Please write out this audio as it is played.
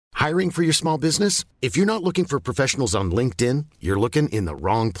Hiring for your small business? If you're not looking for professionals on LinkedIn, you're looking in the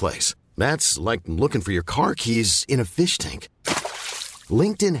wrong place. That's like looking for your car keys in a fish tank.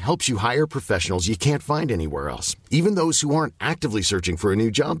 LinkedIn helps you hire professionals you can't find anywhere else, even those who aren't actively searching for a new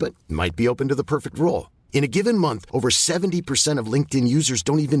job but might be open to the perfect role. In a given month, over 70% of LinkedIn users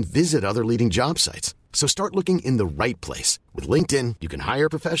don't even visit other leading job sites. So start looking in the right place. With LinkedIn, you can hire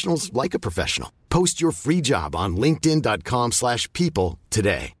professionals like a professional. Post your free job on linkedin.com/people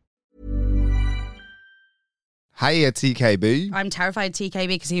today. Hiya, TKB. I'm terrified of TKB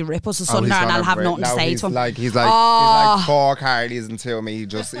because he'll rip us asunder and I'll have nothing to say to him. He's like 4 Cardies into me.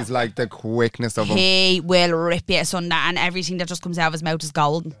 He's like the quickness of him. He will rip you asunder and everything that just comes out of his mouth is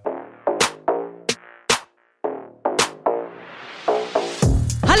golden.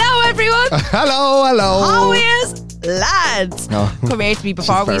 Hello, everyone. Hello. How is lads? No. Come here to me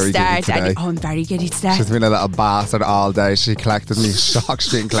before we start. I'm very giddy today. She's been a little bastard all day. She collected me shock. She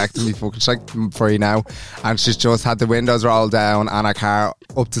didn't collect me fucking shock free now. And she's just had the windows rolled down and her car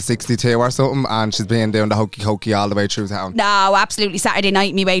up to 62 or something. And she's been doing the hokey cokey all the way through town. No, absolutely Saturday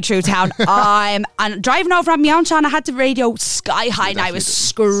night me way through town. And driving over on my own, Sean, I had the radio sky high and I was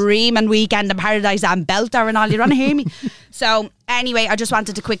screaming Weekend in Paradise and Belter and all. You want to hear me? So anyway, I just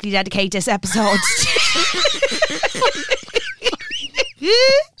wanted to quickly dedicate this episode.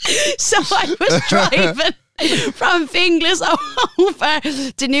 So I was driving from Finglas over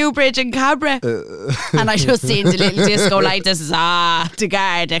to Newbridge and Cabra, and I just seen the little disco light. This is the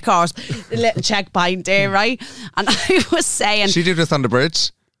guard, of course, the little checkpoint there, right? And I was saying, she did this on the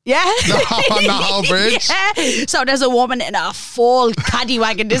bridge. Yeah. No, on the whole bridge. Yeah. So there's a woman in a full caddy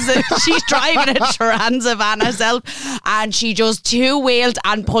wagon. She's driving a Transit van herself and she just two-wheeled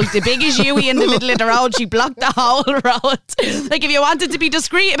and pulled the biggest Huey in the middle of the road. She blocked the whole road. Like, if you wanted to be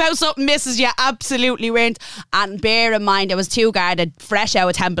discreet about something, missus, you absolutely weren't. And bear in mind, there was 2 guarded fresh out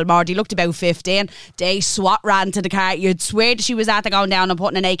of Templemore. They looked about 15. They SWAT ran to the car. You'd swear that she was after going down and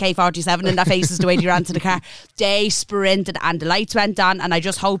putting an AK-47 in their faces the way they ran to the car. They sprinted and the lights went on, and I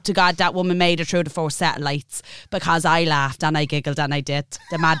just hope to God that woman made it through the 4 set of lights, because I laughed and I giggled and I did.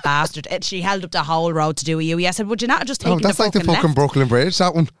 The mad bastard. She held up the whole road to do a Huey. I said, would you not have just taken that's like the fucking left? Brooklyn Bridge,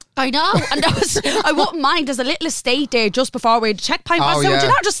 that one. I know. And I wouldn't mind. There's a little estate there just before where the checkpoint was. So would you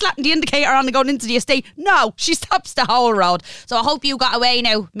not just slapping the indicator on and going into the estate? No, she stops the whole road. So I hope you got away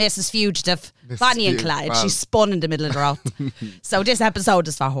now, Mrs. Fugitive. Bonnie and Clyde. Well, she spun in the middle of the road. So this episode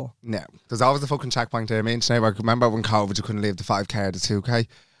is for her. No, there's always a fucking checkpoint there. Me and Sinead, I remember when COVID you couldn't leave the 5k, the 2k.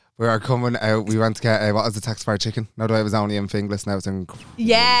 We were coming out, we went to get, what was the tax fire chicken? No, the way it was only in Finglas, now it's in...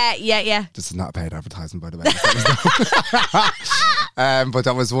 Yeah. This is not a paid advertising, by the way. But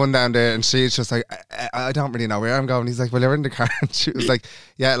there was one down there and she's just like, I don't really know where I'm going. He's like, well, you're in the car. And she was like,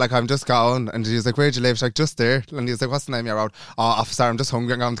 yeah, like, I'm just going. And she was like, where'd you live? She's like, just there. And he was like, what's the name of your road? Oh, officer, I'm just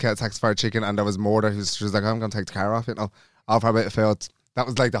hungry. I'm going to get a tax fire chicken. And there was more there. She was like, I'm going to take the car off, you know. I'll probably feel it. That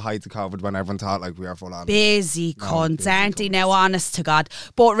was like the height of COVID when everyone thought like we were full on. Busy cunts, aren't they now, honest to God.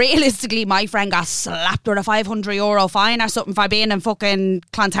 But realistically, my friend got slapped with a €500 fine or something for being in fucking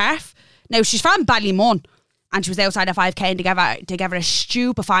Clontarf. Now, she's from Ballymun and she was outside of 5k and they gave her a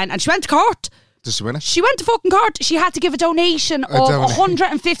stupid fine and she went to court. Did she win it? She went to fucking court. She had to give a donation of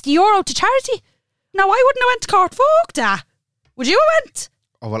 €150 to charity. No, I wouldn't have went to court. Fuck that. Would you have went?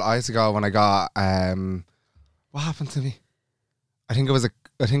 Oh, well, I used to go when I got, what happened to me? I think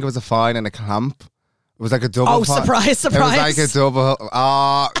it was a fine and a clamp. It was like a double. Oh, surprise! It was like a double.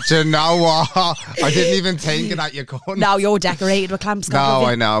 Do you know what? I didn't even think of that. You couldn't. No, you're decorated with clamps. No,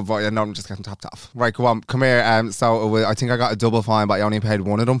 I know, but no, I'm just getting topped off. Right, go on, come here. So I think I got a double fine, but I only paid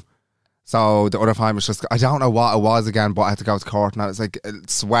one of them. So the other fine was just, I don't know what it was again, but I had to go to court and I was like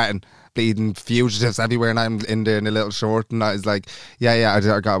sweating, bleeding, fugitives everywhere, and I'm in there in a little short, and I was like, yeah,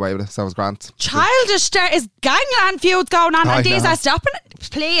 I got away with it, so it was grand. Childish, there is gangland feuds going on, and these are stopping it.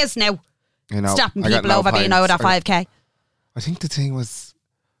 Please now. You know, stopping people over being out of 5k. I think the thing was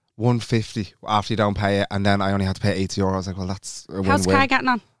 150 after you don't pay it, and then I only had to pay €80. I was like, well, that's a win-win. How's the car getting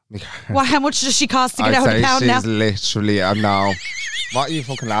on? Well, how much does she cost to get out of the pound now? She's literally, no. What are you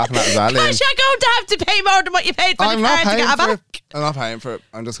fucking laughing at? Because you're going to have to pay more than what you paid for the car to get back. I'm not paying for it.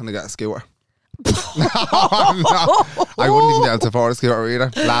 I'm just going to get a scooter. No, I wouldn't even be able to afford a scooter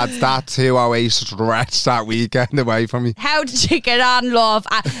either. Lads, that 208 stretch that weekend away from me. How did you get on, love,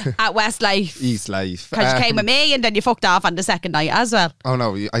 at Westlife? Eastlife. Because you came with me and then you fucked off on the second night as well. Oh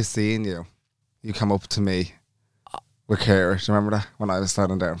no, I seen you. You come up to me with Kira. Do you remember that? When I was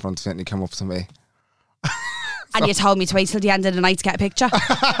standing there in front of it and you came up to me. And you told me to wait till the end of the night to get a picture.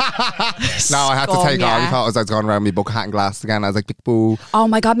 No, I had to take all. You thought I was going around me bucket hat and glasses again. I was like, big boo. Oh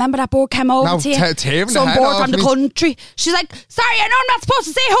my God, remember that bird came over to you? Some bird from the country. She's like, sorry, I know I'm not supposed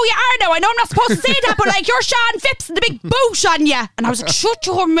to say who you are now. I know I'm not supposed to say that, but like, you're Sean Phipps and the big boosh on you. And I was like, shut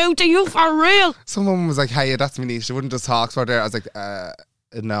your mouth, are you for real? Someone was like, hey, that's me niece. She wouldn't just talk for there. I was like,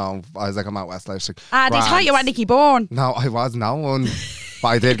 no. I was like, I'm at Westlife. Like, they thought you were Nicky Byrne. No, I was no one. But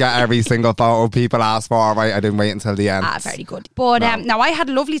I did get every single photo people asked for, right? I didn't wait until the end. Very good. But now I had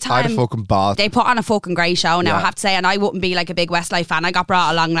a lovely time. I had a fucking ball. They put on a fucking great show now, I have to say, and I wouldn't be like a big Westlife fan. I got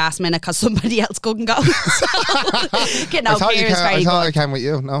brought along last minute because somebody else couldn't go. Getting out here is very good. I thought I came with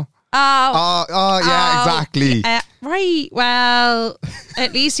you, no? Yeah, exactly. Right, well,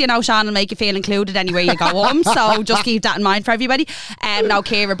 at least, you know, Sean will make you feel included anywhere you go home, so just keep that in mind for everybody. Now,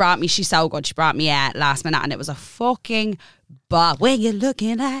 Ciara brought me, she's so good, she brought me last minute, and it was a fucking ball. When you're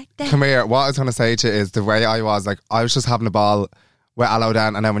looking like that. Come here, what I was going to say to you is the way I was just having a ball with Allo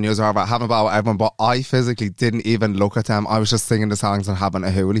Dan, and then when you were about having a ball with everyone, but I physically didn't even look at them. I was just singing the songs and having a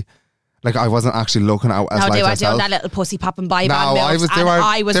hoolie. Like, I wasn't actually looking out as they were myself. doing that little pussy popping by no, band I was, they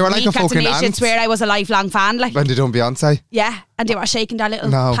were like a fucking ant. Swear I was a lifelong fan. Like. When they done Beyonce? Yeah, and they were shaking their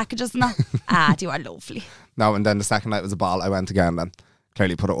little packages and that. They were lovely. No, and then the second night was a ball. I went again then.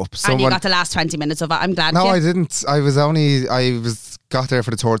 Clearly put it up. And you got the last 20 minutes of it. I'm glad. No, I didn't. I got there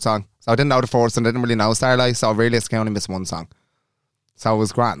for the third song. So I didn't know the fourth and I didn't really know Starlight. So really I only missed one song. So it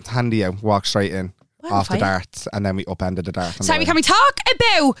was grand. Handy out. Walked straight in. Off the darts, and then we upended the dart. Sorry, can we talk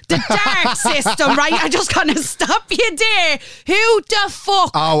about the dart system, right? I just kind of stop you there. Who the fuck?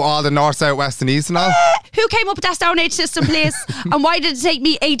 Oh, all the north, south, west and east and all? Who came up with that Stone Age system, please? And why did it take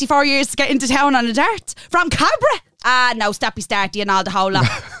me 84 years to get into town on a dart? From Cabra? No, Stappy Starty and all the whole lot.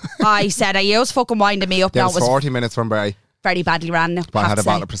 I said, I was fucking winding me up. Yeah, now it was 40 minutes from Bray. Very badly ran now. But I had a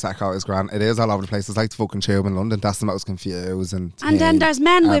bottle of Prosecco, it was grand. It is all over the place. It's like the fucking tube in London. That's the most confusing. And then there's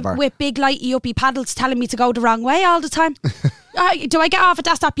men with big lighty uppy paddles telling me to go the wrong way all the time. Do I get off at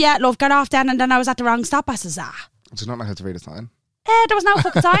that stop? Yeah, love, get off then. And then I was at the wrong stop. I says, Do you not know how to read a sign? There was no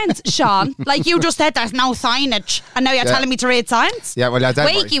fucking signs, Sean. Like you just said, there's no signage. And now you're telling me to read signs? Yeah, well, yeah,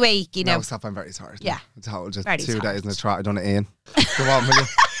 wakey, no, stop, I'm very tired. Yeah. It's whole just very 2 tired. days in the trot. I done it in. Come on, will you?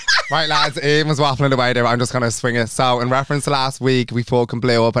 Right, lads, Ian was waffling away there. I'm just going to swing it. So, in reference to last week, we fucking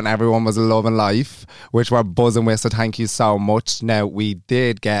blew up and everyone was loving life, which we're buzzing with, so thank you so much. Now, we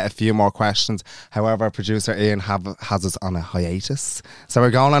did get a few more questions. However, producer Ian has us on a hiatus. So,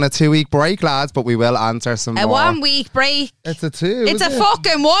 we're going on a 2-week break, lads, but we will answer some more. 1 week break. It's a 2. It's a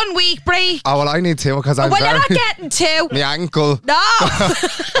fucking 1 week break. Oh, well, I need 2 because I'm you're not getting 2. My ankle. No.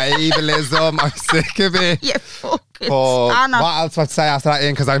 Ableism. I'm sick of it. You fucking what else would I say after that,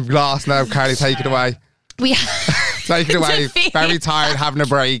 Ian? Because I'm lost now. Carly, take it away. Take it away. Very tired, having a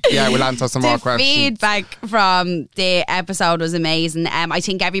break. Yeah, we'll answer some more questions. Feedback from the episode was amazing. I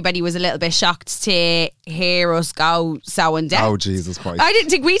think everybody was a little bit shocked to hear us go so in depth. Oh, Jesus Christ. I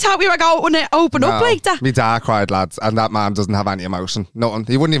didn't think we thought we were going to open up like that. My dad cried, lads, and that man doesn't have any emotion. Nothing.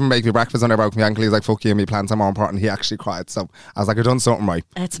 He wouldn't even make me breakfast when I broke my ankle. He's like, fuck you, my plans are more important. He actually cried. So I was like, I've done something right.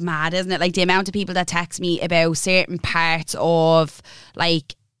 It's mad, isn't it? Like the amount of people that text me about certain parts of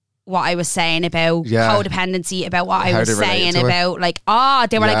like what I was saying about codependency, about what I was saying about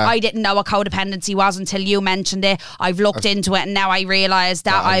they were like, I didn't know what codependency was until you mentioned it. I've looked into it and now I realise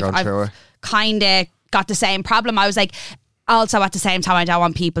that I've kind of got the same problem. I was like, also at the same time, I don't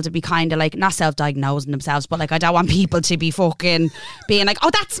want people to be kind of like, not self-diagnosing themselves, but like I don't want people to be fucking being like,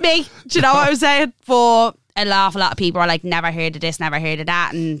 oh, that's me. Do you know what I was saying? But an awful lot of people are like, never heard of this, never heard of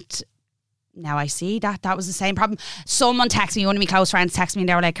that, and now I see that was the same problem. Someone texted me, one of my close friends texted me and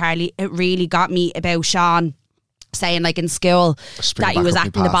they were like, Carly, it really got me about Sean saying like in school that he was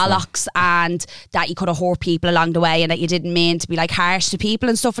acting the bollocks and that he could have hurt people along the way and that you didn't mean to be like harsh to people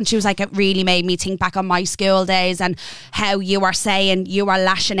and stuff. And she was like, it really made me think back on my school days and how you were saying you were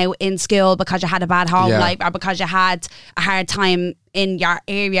lashing out in school because you had a bad home life or because you had a hard time in your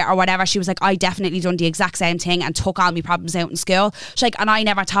area or whatever. She was like, I definitely done the exact same thing and took all my problems out in school. She's like, and I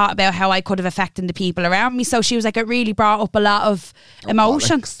never thought about how I could have affected the people around me. So she was like, it really brought up a lot of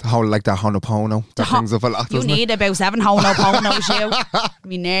emotion. Like that Honopono. That brings up a lot. You need about 7 Honoponos, you.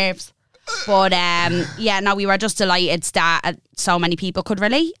 Me nerves. But we were just delighted that so many people could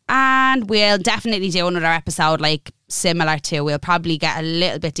relate, and we'll definitely do another episode like similar to. We'll probably get a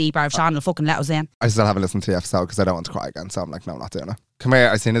little bit deeper if Sean will fucking let us in. I still haven't listened to the episode because I don't want to cry again, so I'm like, no, I'm not doing it. Come here,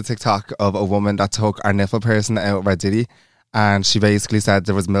 I seen a TikTok of a woman that took our nipple piercing out of our ditty, and she basically said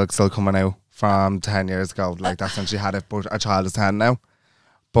there was milk still coming out from 10 years ago. Like that's when she had it, but our child is 10 now.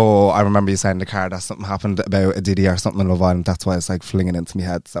 But I remember you saying in the car that something happened about a ditty or something in Love Island. That's why it's like flinging into my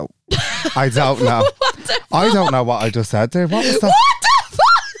head. So I don't know. I don't know what I just said there. What was that? What the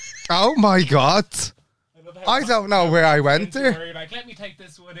fuck? Oh my God. I don't know where I went there. Like, let me take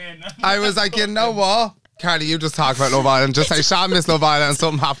this one in. I was like, you know what? Carly, you just talk about Love Island. Just say, Sean missed Love Island and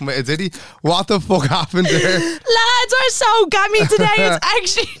something happened with a Diddy. What the fuck happened there? Lads are so gammy today. It's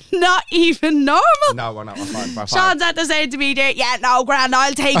actually not even normal. No, we're not. We're fine. We're fine. Sean's had to say to me there, yeah, no, Gran,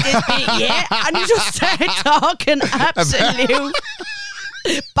 I'll take this bit, yeah. And you just start talking absolute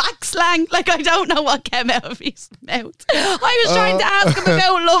backslang. Like, I don't know what came out of his mouth. I was trying to ask him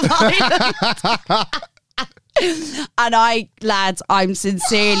about Love Island. And lads, I'm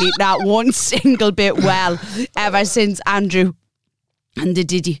sincerely not one single bit well ever since Andrew and the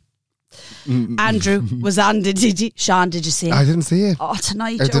Diddy. Andrew was on the Diddy. Sean, did you see it? I didn't see it. Oh,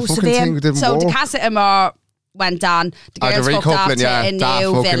 tonight, The Joseph fucking thing didn't So work. the Casa Amor went on. The girls fucked off to a that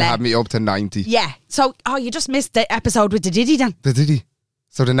new fucking villa. had me up to 90. Yeah. So, you just missed the episode with the Diddy then. The Diddy.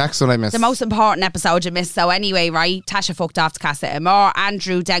 So the next one I missed. The most important episode you missed. So anyway, right, Tasha fucked off to Casa Amor.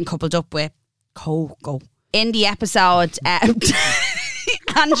 Andrew then coupled up with Coco. In the episode,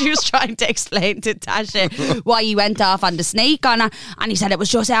 Andrew's trying to explain to Tasha why he went off on the snake on her, and he said it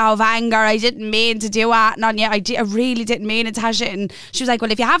was just out of anger. I didn't mean to do that. On you. I really didn't mean it, Tasha. And she was like,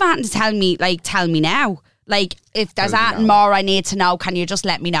 well, if you have anything to tell me, like, tell me now. Like, if there's anything more I need to know, can you just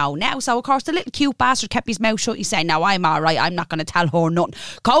let me know now? So, of course, the little cute bastard kept his mouth shut. He's saying, no, I'm all right. I'm not going to tell her nothing.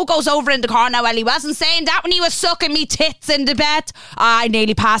 Coco's over in the corner. Well, he wasn't saying that when he was sucking me tits in the bed. I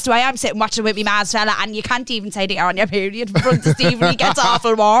nearly passed away. I'm sitting watching with me ma's fella, and you can't even say that you're on your period in front of Stephen. He gets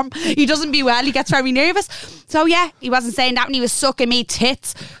awful warm. He doesn't be well. He gets very nervous. So, yeah, he wasn't saying that when he was sucking me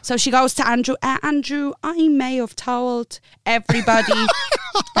tits. So she goes to Andrew, Andrew, I may have told everybody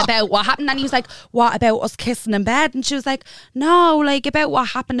about what happened. And he was like, what about us kissing in bed? And she was like, no, like about what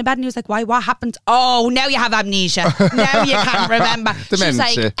happened in bed. And he was like, why, what happened? Oh, now you have amnesia. Now you can't remember. She was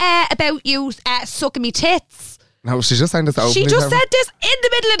like, about you sucking me tits. No, she just saying this. She just said this in the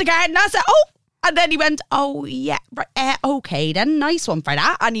middle of the garden. I said, oh. And then he went, oh yeah, okay then, nice one for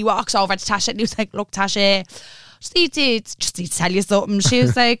that. And he walks over to Tasha and he was like, look, Tasha, just need to tell you something. She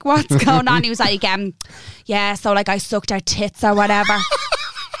was like, what's going on? He was like, yeah, so like I sucked her tits or whatever.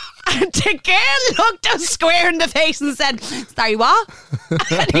 And the girl looked us square in the face and said, sorry, what?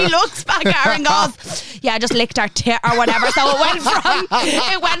 And he looks back at her and goes, yeah, I just licked her tit or whatever. So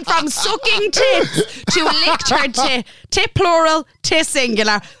it went from sucking tits to licked her tit. Tit plural, tit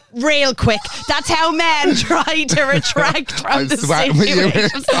singular. Real quick. That's how men try to retract from the situation.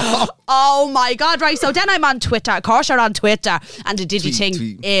 Oh my God, right. So then I'm on Twitter. Of course you're on Twitter. And the Diddy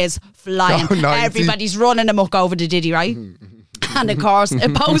thing is flying. Everybody's running amok over the Diddy, right? And of course, a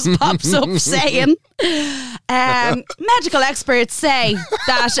post pops up saying, medical experts say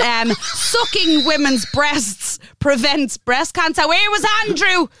that sucking women's breasts prevents breast cancer. Where was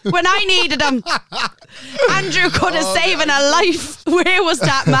Andrew when I needed him? Andrew could have saved a life. Where was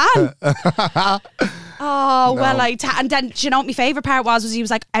that man? Oh, no. Well, and then, do you know what my favourite part was he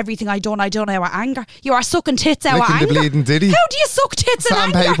was like, everything I done out of anger. You are sucking tits out of anger. The bleeding Diddy. How do you suck tits in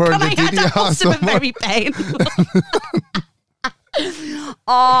anger? That must have been very painful.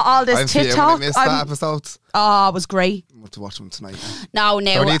 All this tit talk. I missed that episode. Oh, it was great. I want to watch them tonight. No. Do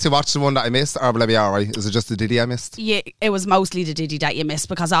I need to watch the one that I missed, or will I be alright? Is it just the Diddy I missed? Yeah, it was mostly the Diddy that you missed,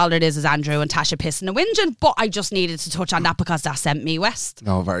 because all it is Andrew and Tasha pissing and whinging. But I just needed to touch on that because that sent me west.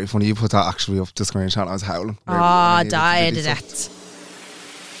 No, very funny. You put that actually up the screenshot. I was howling. Oh, died of that.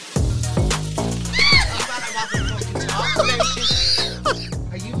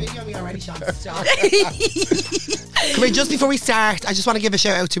 Are you videoing me already, Sean? Stop. Come here, just before we start, I just want to give a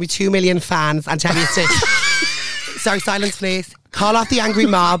shout out to my 2 million fans and tell you to... Sorry, silence please. Call off the angry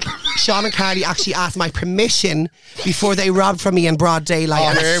mob. Sean and Carly actually asked my permission before they robbed from me in broad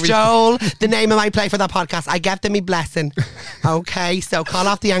daylight and stole the name of my play for that podcast. I gave them my blessing. Okay, so call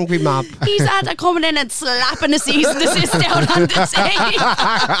off the angry mob. He's had to coming in and slapping a season desist down on the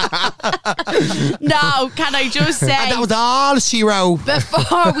tape. No, can I just say... And that was all she wrote.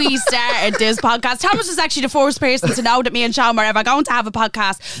 Before we started this podcast, Thommas was actually the first person to know that me and Sean were ever going to have a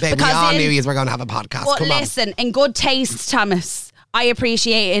podcast. Babe, we all knew you were going to have a podcast. But listen, in good taste, Thommas, I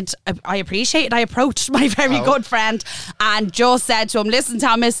appreciated. I approached my very good friend and just said to him, listen,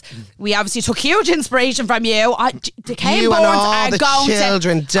 Thommas, we obviously took huge inspiration from you. The Kane Burns are going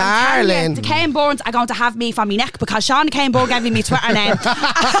children, darling. The Kane Burns are going to have me from me neck because Sean Kane Burn gave me my Twitter name.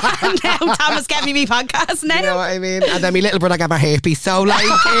 And now Thommas gave me my podcast name. You know what I mean? And then my little brother gave her herpes. So like,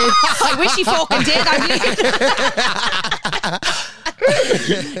 I wish he fucking did.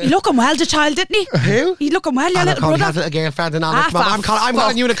 He looking well, the child, didn't he? Who? He looking well, your little brother. He has a little girlfriend and all that. I'm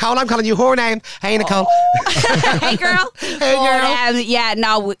calling you Nicole. I'm calling you her name. Hey, Nicole. Hey, girl. Hey, girl. Yeah,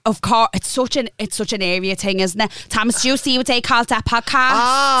 no, of course, it's such an area thing, isn't it? Thomas, do you see what they called that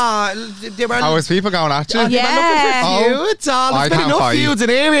podcast? They were. How is people going at you? Yeah. Feuds. I There's been can't enough fight. feuds in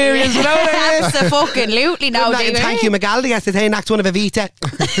our areas, you know what I mean? Absolutely, no. And thank you, McGaldy. I said, hey, Act 1 of Evita.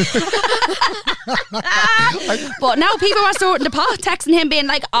 But now people are sorting the pot, texting him, being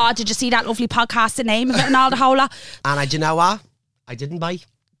like, "Oh, did you see that lovely podcast? The name of it and all the whole lot." And do you know what? I didn't buy.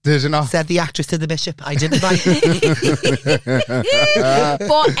 Did you not? Said the actress to the bishop. I didn't buy.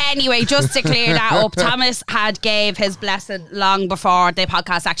 But anyway, just to clear that up, Thomas had gave his blessing long before the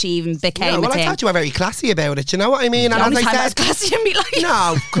podcast actually even became a well, thing. I thought you were very classy about it. You know what I mean? The And only as time I I was said, classy in me life.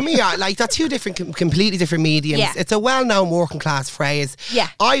 no, come here. Like, they're two different, completely different mediums. Yeah. It's a well-known working class phrase. Yeah.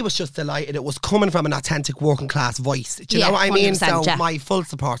 I was just delighted it was coming from an authentic working class voice. Do you Yeah, know what I mean? 100%, So yeah. my full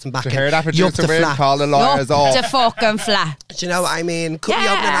support and Did backing. you hear that Yup producer the Byrne flat. call the lawyers off? The fucking flat. Do you know what I mean? Could be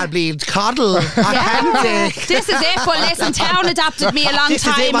Yeah. opening I'll bleed coddle. Authentic. This is it, but listen, Town adopted me a long This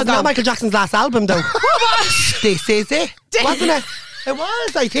is time it. Wasn't ago. that Michael Jackson's last album, though? What? This is it. Wasn't it? It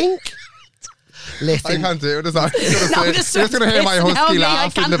was, I think. I Listen. can't do it. You're just No, going to hear my listen, husky no, I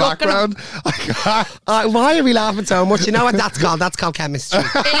laugh in can't the look at him. background. I can't. Why are we laughing so much? You know what that's called? That's called chemistry.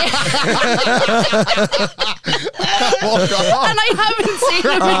 Oh, And I haven't seen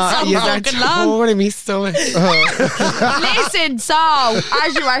him in so You're fucking long. torn me stomach. Listen, so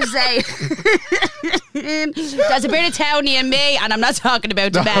as you are saying, there's a bit of Townie in me, and I'm not talking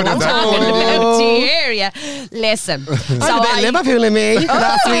about the men. I'm talking about the area. Listen, so I had a bit of Liverpool in me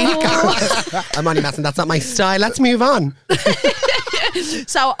last week. I'm only messing. That's not my style. Let's move on.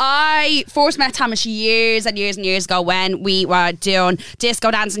 So I first met Thomas years and years and years ago when we were doing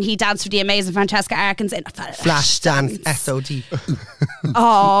disco dancing. He danced for the amazing Francesca Arkins in Flash dance, SOD.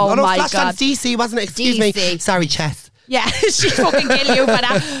 Oh no, my Flash god! dance DC, wasn't it? Excuse me. Sorry, Chess. Yeah, she fucking kill you for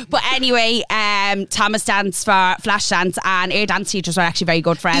that. But anyway, Thomas danced for Flash dance, and our dance teachers were actually very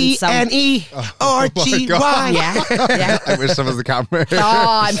good friends. So. ENERGY. Yeah. I wish there was a camera.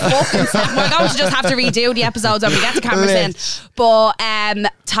 Oh, I'm fucking sad. We're going to just have to redo the episodes when we get the cameras in. But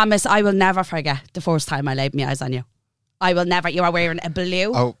Thomas, I will never forget the first time I laid my eyes on you. I will never. You are wearing a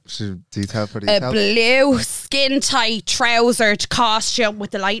blue. Oh, should detail for A detail. blue skin tight trousered costume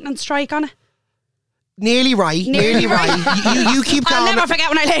with the lightning strike on it. Nearly right. You keep going. I'll never forget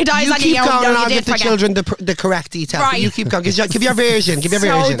when I laid eyes on you. You keep going, and you I'll did give the forget. children the correct details. Right. You keep going. Give your version. Give your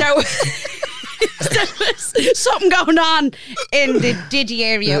So version. there was something going on in the Diddy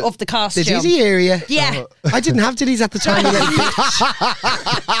area of the costume. The Diddy area. Yeah. I didn't have Diddy's at the time. You little bitch.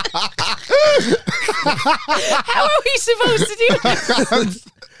 How are we supposed to do this?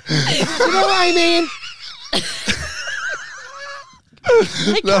 You know what I mean?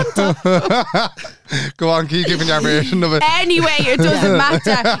 Go on, keep giving your version of it. Anyway, it doesn't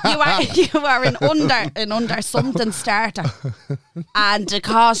matter. You are an under something starter, and the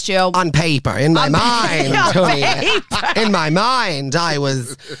costume On paper, in my mind, on honey. paper. In my mind, I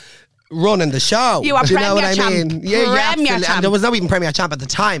was running the show. You are Do you know what Premier I Champ. mean? Yeah, Premier absolutely. Champ. And there was no even Premier Champ at the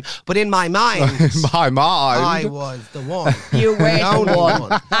time, but in my mind, My mind. I was the one. You were The only the one.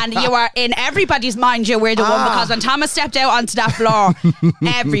 one. And you were in everybody's mind. You were the one because when Thomas stepped out onto that floor,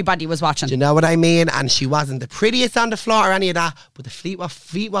 everybody was watching. Do you know what I mean? And she wasn't the prettiest on the floor or any of that, but the feet were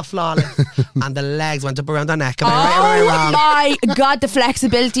flawless, and the legs went up around her neck. Am I right or am I Oh wrong? my God, the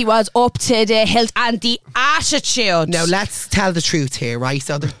flexibility was up to the hilt, and the attitude. Now let's tell the truth here, right?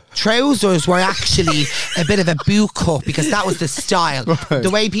 So the trousers were actually a bit of a boot cut because that was the style. The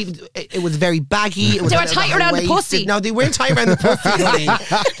way people, it was very baggy. It was They were a bit tight around the high-waisted. pussy. No, they weren't tight around the pussy, honey.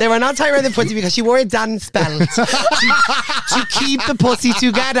 They were not tight around the pussy because she wore a dance belt to keep the pussy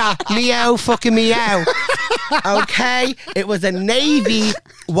together. Meow, fucking meow. Okay, it was a navy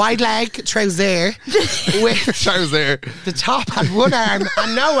wide leg trouser with Trouser. the top had one arm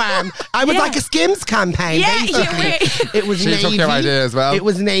and no arm. I was Yeah. like a Skims campaign, Yeah, you basically. It was She navy. took your idea as well. It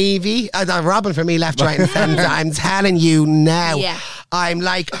was navy. Robbing for me left, right and centre. I'm telling you now. Yeah. I'm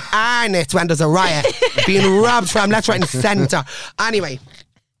like Arnott when there's a riot. Being robbed from left, right and centre. Anyway,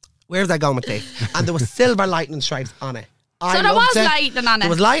 where was I going with this? And there was silver lightning stripes on it. I So there loved was it. lightning on it. There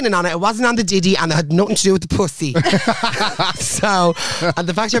was lightning on it. It wasn't on the Diddy and it had nothing to do with the pussy. So, and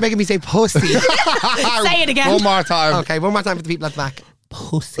the fact you're making me say pussy. Say it again. One more time. Okay, one more time for the people at the back.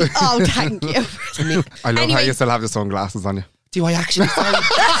 Pussy. Oh, thank you. I love how Anyway. you still have the sunglasses on you. Do I actually?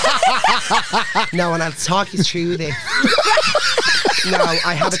 No, and I'll talk you through this. No,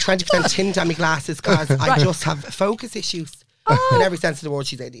 I have a 20% tint on my glasses because I just have focus issues. In every sense of the word,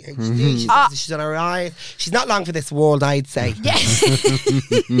 she's ADHD. She's on her eyes. She's not long for this world, I'd say. Yeah.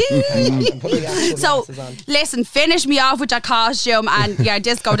 So, listen, finish me off with your costume and your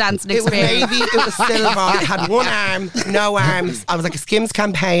disco dancing It was experience. navy, it was silver, it had one arm, no arms. I was like a Skims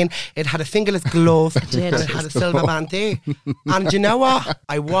campaign. It had a fingerless glove, and it had a silver band there. And you know what?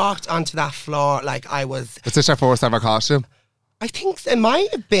 I walked onto that floor like I was... Was this your first ever costume? I think it might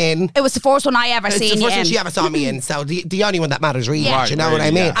have been. It was the first one I ever It's seen the you first one in. she ever saw me in, so the only one that matters really. Yeah. Do you know what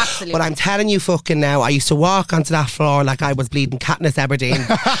I mean? Yeah. Absolutely. But I'm telling you fucking now, I used to walk onto that floor like I was bleeding Katniss Everdeen.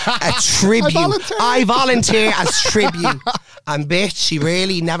 A tribute. I volunteer as tribute. And bitch, she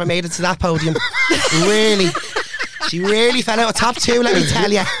really never made it to that podium. Really. She really fell out of top two, let me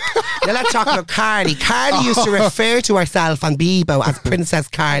tell you. Now let's talk about Carly. Carly used to refer to herself on Bebo as Princess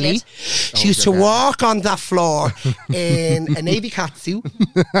Carly. She used to walk on that floor in a navy catsuit.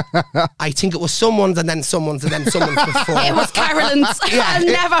 I think it was someone's and then someone's and then someone's before. It was Carolyn's. I'll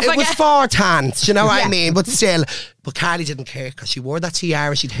never forget. It was 4 tans, you know what I mean? But still, but Carly didn't care because she wore that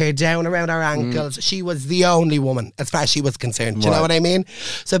tiara. She'd hair down around her ankles. She was the only woman as far as she was concerned. Do you know what I mean?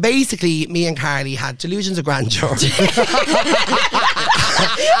 So basically, me and Carly had delusions of grandeur.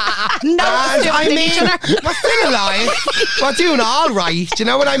 I mean, we're still alive. We're doing all right. Do you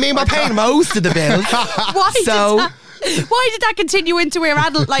know what I mean? We're paying most of the bills. Why did that continue into your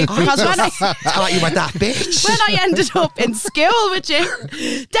adult life? Because when I thought you were that bitch. When I ended up in school with you,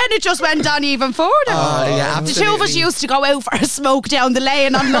 then it just went on even further. Oh, yeah, the two of us used to go out for a smoke down the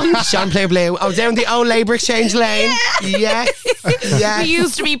lane on lunch. Champagne Blue. I was down the old labour exchange lane. Yeah. Yes. We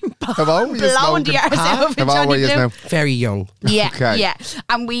used to be blowing the arse out of Johnny Blue. Very young. Yeah, yeah.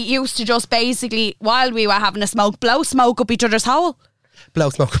 And we used to just basically, while we were having a smoke, blow smoke up each other's hole. Blow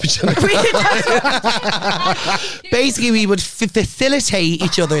smoke up each other. Basically, we would facilitate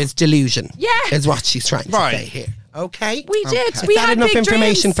each other's delusion. Yeah. Is what she's trying to say here. Okay. We did. Is We that had enough big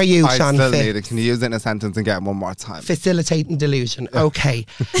information dreams. for you, I Sean? still need it. Can you use it in a sentence and get it one more time? Facilitating delusion. Okay.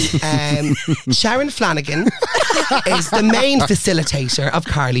 Sharon Flanagan is the main facilitator of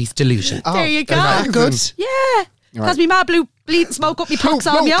Carly's delusion. There you go. Is that good? Yeah. Because me ma blew bleeding smoke up me pocks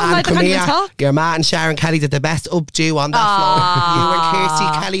on me all night. I can't even talk. Your ma and Sharon Kelly did the best updo on that floor. You and Kirsty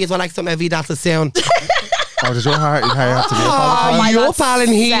Kelly as well, like some of that's soon. Oh, did your hair have to be up all the time? Oh, you're Alan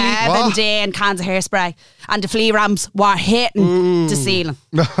Healy. 7 day cans of hairspray. And the flea rams were hitting the ceiling.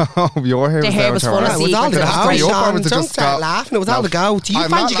 No, your hair The hair was full of It was all the go, Sean. Don't just start laughing. It was all the go. Do you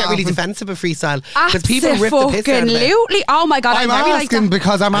find you get really defensive of freestyle? Because people rip the piss out of it. Absolutely. Oh my God, I'm very like asking that.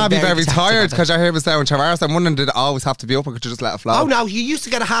 because I'm very very detached tired about because your hair was down to your arse. I'm wondering, did it always have to be up or could you just let it flow? Oh no, you used to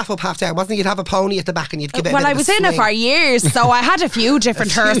get a half up, half down, wasn't it? You'd have a pony at the back and you'd give it a Well, bit I of a was in it swing. for years, so I had a few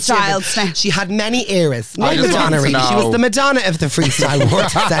different hairstyles now. She had many eras. I just Madonna want to really. She know. was the Madonna of the freestyle world,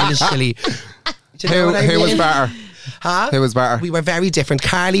 essentially. Do you know what I Who was mean? better? Huh? Who was better? We were very different.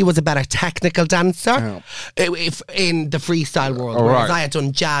 Carly was a better technical dancer if in the freestyle world. Oh, whereas right. I had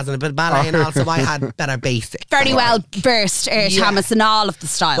done jazz and a bit of ballet and also I had better basic. Very well versed, Thomas, in all of the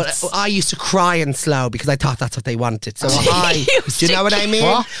styles. But I used to cry and slow because I thought that's what they wanted. So do you know what I mean?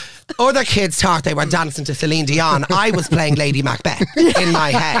 What? Other kids thought they were dancing to Celine Dion. I was playing Lady Macbeth in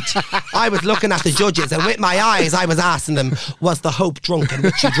my head. I was looking at the judges and with my eyes I was asking them, was the hope drunk in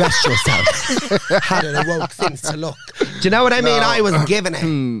which you dressed yourself? Had it awoke since to look? Do you know what I mean? I was giving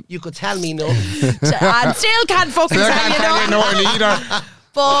it. You could tell me nothing. And still can't fucking tell you nothing either.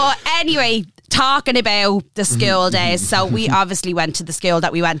 But anyway, talking about the school days. So we obviously went to the school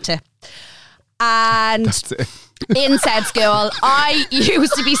that we went to. And in said school, I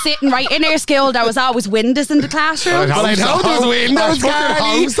used to be sitting right in our school. There was always windows in the classroom. Well, I know there's windows,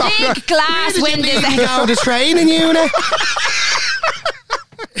 Carly. Big glass windows. You go to training unit.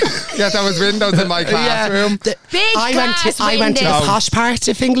 Yeah, there was windows in my classroom. Big I glass went to the windows. posh part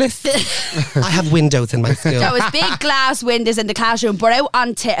of English. I have windows in my school. There was big glass windows in the classroom, but out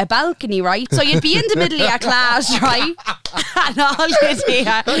onto a balcony, right? So you'd be in the middle of your class, right? And all you'd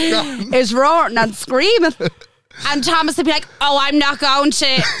hear is roaring and screaming. And Thomas would be like, "Oh, I'm not going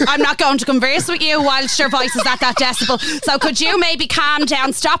to converse with you whilst your voice is at that decibel. So could you maybe calm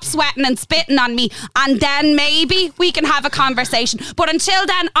down, stop sweating and spitting on me, and then maybe we can have a conversation. But until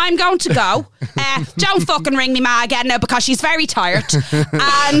then, I'm going to go. Don't fucking ring me ma again now because she's very tired."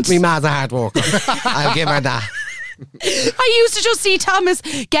 And me ma's a hard worker. I'll give her that. I used to just see Thomas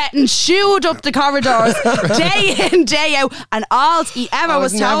getting shooed up the corridors day in, day out, and all he ever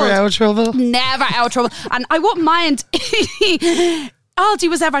was told, never out of trouble. never out of trouble. And I wouldn't mind. All he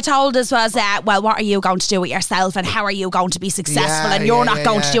was ever told us was, well, what are you going to do with yourself and how are you going to be successful, and you're not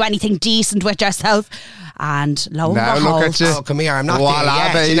going to do anything decent with yourself. And lo and Now behold, look at you. Oh, come here, I'm not Voila,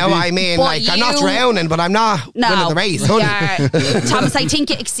 there yet. Do you know baby. what I mean? But Like, I'm not you- drowning, but I'm not winning the race, honey. Thomas, I think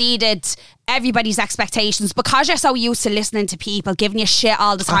you exceeded everybody's expectations because you're so used to listening to people giving you shit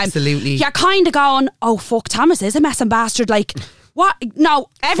all the time. Absolutely. You're kind of going, oh, fuck, Thomas is a messing bastard. Like, what? No,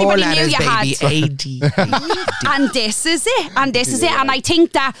 everybody 4 knew letters, you baby. had. AD. And this is it. And this is it. And I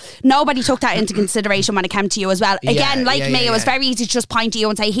think that nobody took that into consideration when it came to you as well. Again, like me, it was very easy to just point to you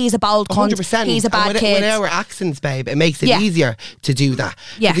and say, he's a bold cunt. 100%. He's a bad And kid. with our accents, babe, it makes it Yeah. easier to do that.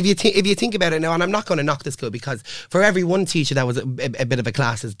 Yeah. Like if you think about it now, and I'm not going to knock the school because for every one teacher that was a bit of a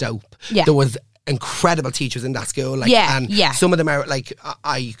class is dope. Yeah. There was incredible teachers in that school. Like, Yeah, and yeah. some of them are like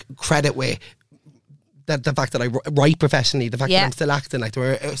I credit with. The fact that I write professionally, the fact Yeah. that I'm still acting, like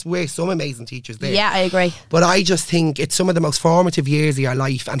there were some amazing teachers there. Yeah, I agree. But I just think it's some of the most formative years of your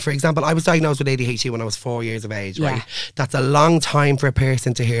life. And for example, I was diagnosed with ADHD when I was 4 years of age, Yeah. right? That's a long time for a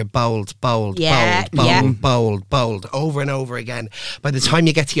person to hear bold, Yeah, bold, yeah. bold, over and over again. By the time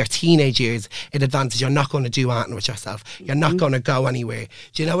you get to your teenage years, in advance, you're not going to do anything with yourself. You're not going to go anywhere.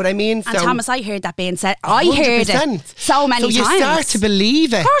 Do you know what I mean? And Thomas, I heard that being said. I heard 100%. it so many so you times. start to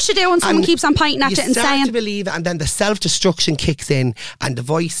believe it. Of course you do when someone keeps on pointing at you and You start saying, to believe it, and then the self-destruction kicks in and the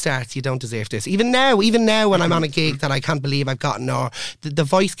voice starts, you don't deserve this. Even now when I'm on a gig that I can't believe I've gotten, or the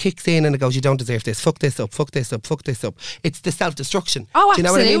voice kicks in and it goes, you don't deserve this, fuck this up, fuck this up, fuck this up. It's the self-destruction. oh, Do you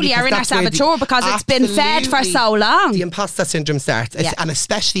know what I mean? absolutely. You're in our Because that's where saboteur because it's been fed for so long. The imposter syndrome starts. Yeah. And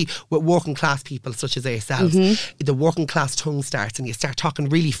especially with working class people such as ourselves, the working class tongue starts and you start talking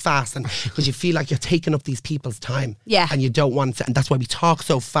really fast, and because you feel like you're taking up these people's time. Yeah. And you don't want to, and that's why we talk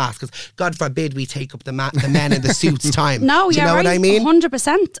so fast, because God forbid we take up the men in the suits time. No, Do you you're know right. what I mean?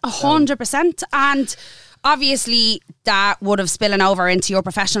 100%. 100%. And obviously that would have spilling over into your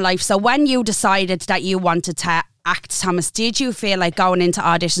professional life. So when you decided that you wanted to act, Thomas, did you feel like going into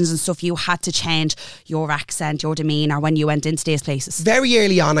auditions and stuff you had to change your accent, your demeanour when you went into these places? Very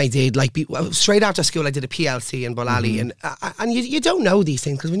early on I did, straight after school I did a PLC in Bolali, and you don't know these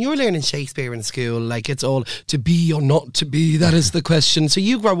things because when you're learning Shakespeare in school, like it's all to be or not to be, that is the question. So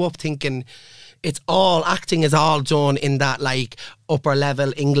you grow up thinking it's all, acting is all done in that like upper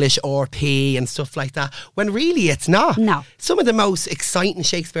level English RP and stuff like that, when really it's not. No. Some of the most exciting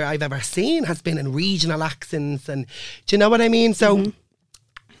Shakespeare I've ever seen has been in regional accents, and do you know what I mean? So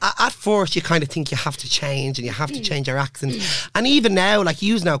at first you kind of think you have to change and you have to change your accent, and even now, like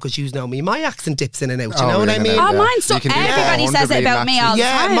you know, because you know me, my accent dips in and out. Do you know what I mean? Oh, Yeah. mine stuff. You can do Everybody 400 says it about me all the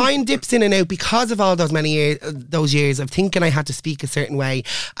Yeah, time. mine dips in and out because of all those many years, those years of thinking I had to speak a certain way.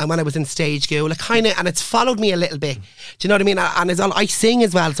 And when I was in stage school, like kind of, and it's followed me a little bit. Do you know what I mean? And it's all, I sing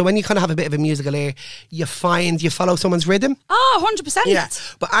as well, so when you kind of have a bit of a musical ear, you find you follow someone's rhythm. Oh, 100%. Yeah.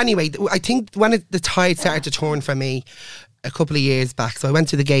 But anyway, I think when the tide started to turn for me a couple of years back, so I went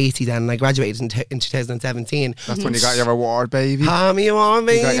to the Gaiety then, and I graduated in 2017. That's when you got your award, baby. Palm you on,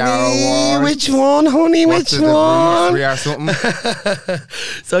 baby. got your award. Which one, honey? What's Which it, the one? bursary or something?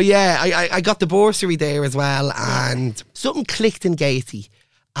 So yeah, I got the bursary there as well, and something clicked in Gaiety,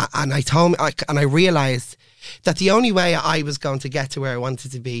 and I realised that the only way I was going to get to where I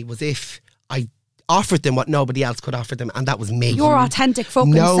wanted to be was if I offered them what nobody else could offer them, and that was me. Your authentic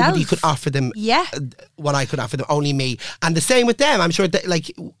fucking Nobody self. could offer them Yeah. what I could offer them, only me. And the same with them. I'm sure that, like,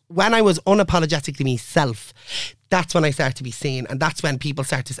 when I was unapologetically myself, that's when I started to be seen, and that's when people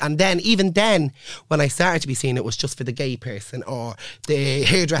started to, and then even then when I started to be seen, it was just for the gay person or the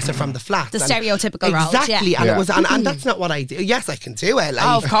hairdresser from the flat. The And stereotypical roles, exactly, yeah. and Yeah. it was, and that's not what I do. Yes, I can do it, like,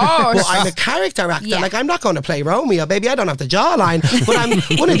 Of course. but I'm a character actor. Yeah. Like, I'm not going to play Romeo, baby. I don't have the jawline, but I'm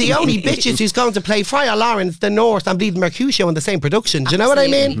one of the only bitches who's going to play Friar Lawrence, the North, and Bleeding Mercutio in the same production. Do you know what I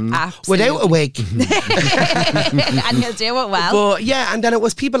mean? Absolutely. Without a wig. And he'll do it well. But yeah, and then it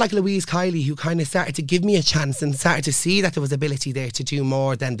was people like Louise Kiley who kind of started to give me a chance and started to see that there was ability there to do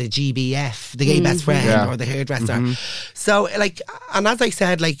more than the GBF, the gay best friend, Yeah. or the hairdresser. So, like, and as I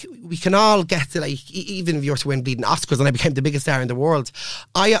said, like, we can all get to, like, even if you were to win bleeding Oscars and I became the biggest star in the world,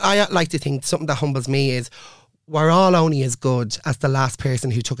 I like to think something that humbles me is we're all only as good as the last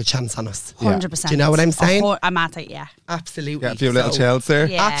person who took a chance on us. 100%. Do you know what I'm saying? I'm at it, yeah. Absolutely. Yeah, a few little So- chills there.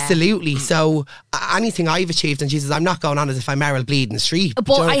 Yeah. Absolutely. So anything I've achieved, and Jesus, I'm not going on as if I'm Meryl Bleeding Streep.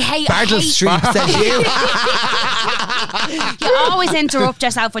 But I hate- Bartle Streep said you. You always interrupt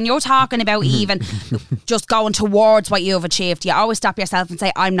yourself when you're talking about even just going towards what you've achieved. You always stop yourself and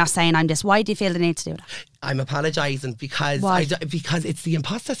say, I'm not saying I'm this. Why do you feel the need to do that? I'm apologising because Why? because it's the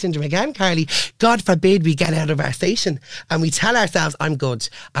imposter syndrome again, Carly. God forbid we get out of our station and we tell ourselves I'm good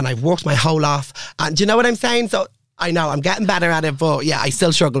and I've worked my whole life, and do you know what I'm saying? So I know, I'm getting better at it, but yeah, I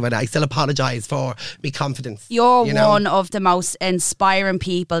still struggle with it. I still apologise for my confidence. You're you know? one of the most inspiring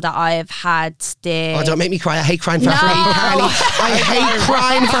people that I've had. Oh, don't make me cry. I hate crying for free, Carly. I hate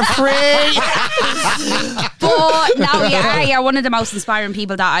crying for free. But no, you're one of the most inspiring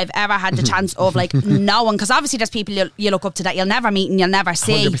people that I've ever had the chance of like knowing, because obviously there's people you look up to that you'll never meet and you'll never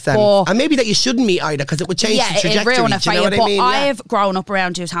see. 100%. And maybe that you shouldn't meet either, because it would change the trajectory. It'd ruin it for you. What But I mean? I've grown up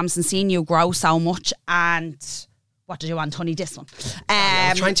around you, Thommas, and seen you grow so much. And what did you want, honey? This one. I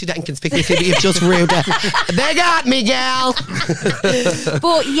was trying to do that inconspicuously, but you've just ruined it. They got me, gal.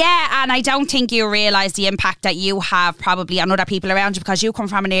 But yeah, and I don't think you realise the impact that you have probably on other people around you, because you come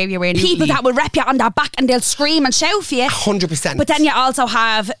from an area where people that will rep you on their back and they'll scream and shout for you. 100%. But then you also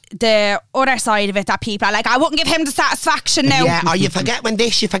have the other side of it, that people are like, I wouldn't give him the satisfaction now. Yeah, or you forget when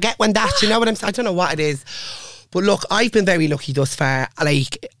this, you forget when that. You know what I'm saying? I don't know what it is. But look, I've been very lucky thus far.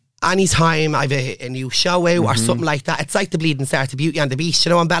 Like, anytime I've a new show out or something like that, it's like the bleeding start of Beauty and the Beast. You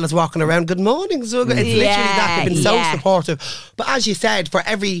know, when Bella's walking around, good morning, so good. It's literally that. They've been so supportive. But as you said, for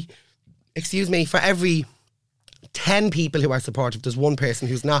every 10 people who are supportive, there's one person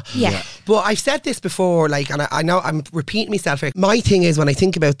who's not. Yeah. But I've said this before, like, and I know I'm repeating myself here. My thing is, when I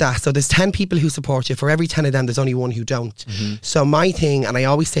think about that, so there's 10 people who support you. For every 10 of them, there's only one who don't. So my thing, and I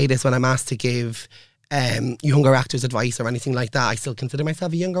always say this when I'm asked to give younger actors advice or anything like that, I still consider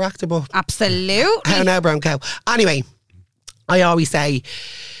myself a younger actor, but Absolutely. I don't know, brown cow. Anyway, I always say,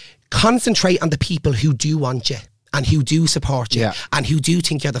 concentrate on the people who do want you and who do support you and who do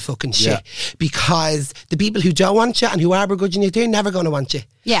think you're the fucking shit, because the people who don't want you and who are begrudging you, they're never going to want you.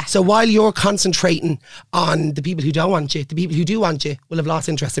 So while you're concentrating on the people who don't want you, the people who do want you will have lost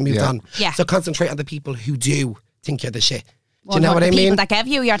interest and moved on. So concentrate on the people who do think you're the shit. Do you know what I mean? People that give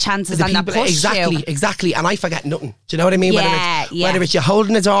you your chances and that push you. Exactly. And I forget nothing. Do you know what I mean? Yeah, Whether it's you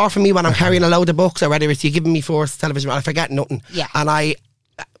holding the door for me when I'm carrying a load of books, or whether it's you giving me forced television, I forget nothing. And I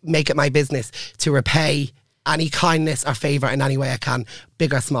make it my business to repay any kindness or favour in any way I can,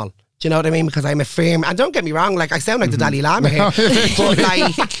 big or small. Do you know what I mean? Because I'm a firm, and don't get me wrong, like, I sound like the Dalai Lama here, but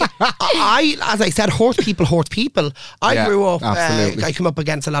like, I, as I said, hurt people. I grew up, I come up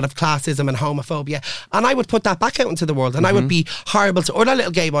against a lot of classism and homophobia, and I would put that back out into the world, and I would be horrible to other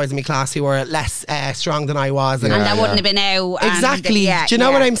little gay boys in my class who were less strong than I was. And that wouldn't have been out. Exactly. Do you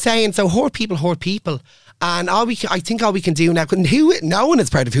know what I'm saying? So hurt people. And I think all we can do now, no one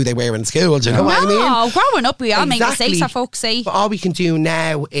is proud of who they were in school. Do you know what I mean? No, growing up, we all make mistakes, for folks say. But all we can do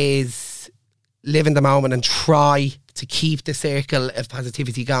now is live in the moment and try to keep the circle of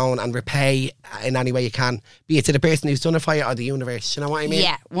positivity going and repay in any way you can, be it to the person who's done it for you or the universe. Do you know what I mean?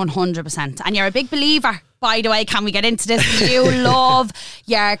 Yeah, 100%. And you're a big believer. By the way, can we get into this? You love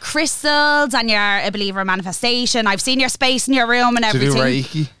your crystals and you're a believer in manifestation. I've seen your space in your room and everything. Do you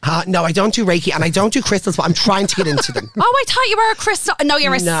do Reiki? No, I don't do Reiki and I don't do crystals, but I'm trying to get into them. Oh, I thought you were a crystal. No,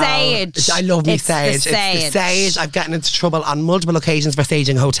 you're a sage. I love me It's sage. the sage. It's the sage. I've gotten into trouble on multiple occasions for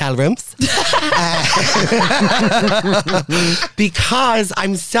saging hotel rooms. Because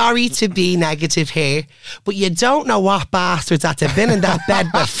I'm sorry to be negative here, but you don't know what bastards that have been in that bed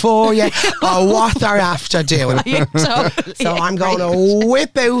before you or what they're after doing. So I'm going to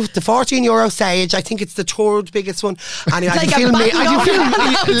whip out the €14 sage. I think it's the third biggest one. Anyway, Like I can feel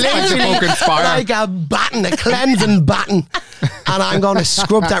me Literally like a baton, a cleansing baton. And I'm going to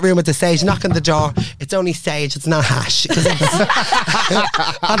scrub that room with the sage, knock on the door. It's only sage, it's not hash.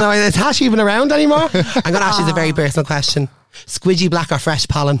 I don't know, is hash even around anymore? I'm going to ask you a very personal question. Squidgy black or fresh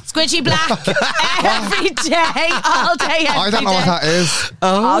pollen? Squidgy black. Every day, all day, every I don't know what that is.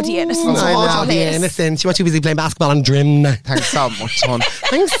 Oh, the innocence. I know, the innocence. You want to be busy playing basketball and Drim. Thanks so much, son.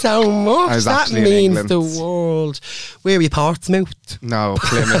 Thanks so much. That actually means in the England. world. Where are you, Portsmouth? No,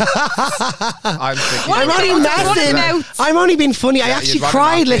 Plymouth. I'm only being funny. I actually you'd rather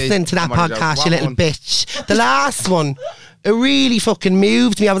cried not be. listening to that I'm only podcast, joking. you little What one? bitch. The last one. It really fucking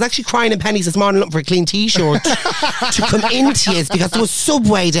moved me. I was actually crying in Pennies this morning looking for a clean t-shirt to come into you because there was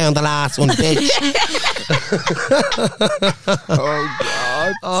Subway down the last one, bitch.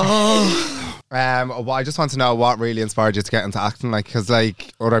 Oh, God. Well, I just want to know what really inspired you to get into acting, like, because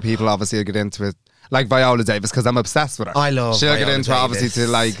like other people obviously get into it, like Viola Davis, because I'm obsessed with her. I love She'll get Viola into it, obviously, Davis.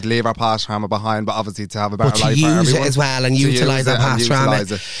 to like leave her past trauma behind, but obviously to have a better But to life for use everyone. it as well and To utilise use her it and past trauma.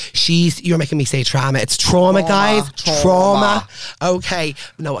 utilise it. You're making me say trauma. It's trauma, guys. Trauma. Okay.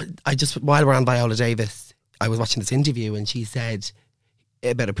 No, I just, while we're on Viola Davis, I was watching this interview and she said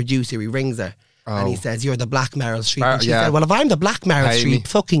about a producer who rings her And he says, you're the black Meryl Streep. And she yeah. said, well, if I'm the black Meryl Pay Streep, me.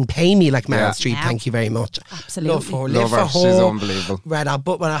 fucking pay me like Meryl Yeah. Streep. Yeah. Thank you very much. Absolutely. Love her. Love Live her. for her. She's unbelievable. Read her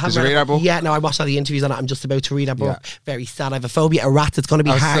book. Well, I haven't Did you read her book? Yeah, no, I watched all the interviews on it. I'm just about to read her book. Very sad. I have a phobia of rats. It's going to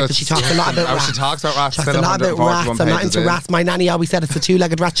be hard because she talks a lot about rats. She talks about rats. She talks Still a lot about 141 rats. I'm not pages into in. rats. My nanny always said it's the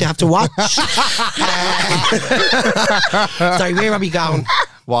two-legged rat you have to watch. Sorry, where are we going?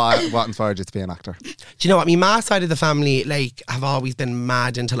 What inspired you to be an actor? Do you know what? My ma side of the family, like, have always been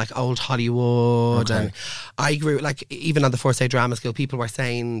mad into like old Hollywood, and I grew like even on the First Day Drama School, people were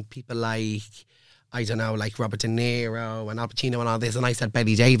saying people like, I don't know, like Robert De Niro and Al Pacino and all this, and I said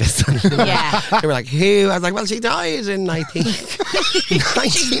Betty Davis. And Yeah. they were like, who? I was like, well, she died in, I think,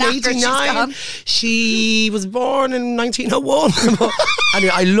 1989. She was born in 1901. But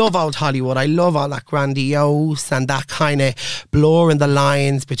anyway, I love old Hollywood. I love all that grandiose and that kind of blurring the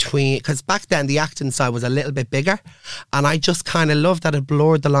lines between, because back then the acting side was a little bit bigger, and I just kind of loved that it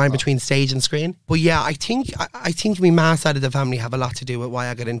blurred the line between stage and screen. But yeah, I think my ma side of the family have a lot to do with why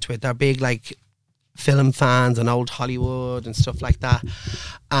I got into it. They're big like film fans and old Hollywood and stuff like that,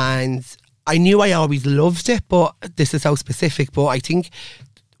 and I knew I always loved it, but this is so specific. But I think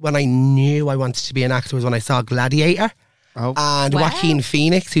when I knew I wanted to be an actor was when I saw Gladiator. And Wow. Joaquin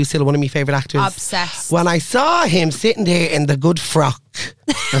Phoenix, who's still one of my favourite actors. Obsessed. When I saw him sitting there in the good frock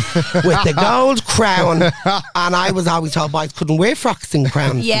with the gold crown, and I was always told boys couldn't wear frocks and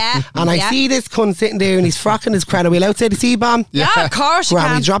crowns. Yeah. And I Yeah. see this cunt sitting there in his frock and his crown. Are we allowed to say the C-bomb? Yeah, of course you Well,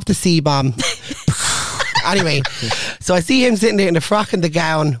 can. we dropped the C-bomb. Anyway, so I see him sitting there in the frock and the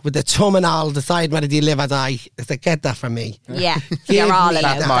gown with the thumb and all, deciding whether you live or die. I said, get that from me. Yeah, Give you're all me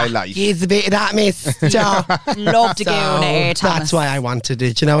allowed. That's my life. Here's a bit of that, miss. So, Love to go on air, Thommas. that's why I wanted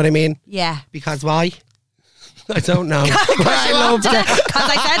it. Do you know what I mean? Yeah. Because why? I don't know. But I loved it. Because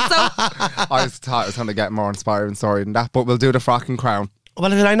I said so. I just thought it was going to get more inspiring story than that, but we'll do the frock and crown.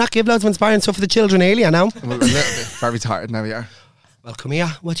 Well, did I not give loads of inspiring stuff for the children earlier now? Well, a little bit. Very tired now, yeah. Well, come here.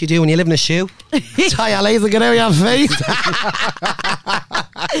 What do you do when you live in a shoe? Tie your legs and get out of your face.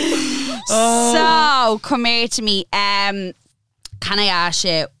 So, come here to me. Can I ask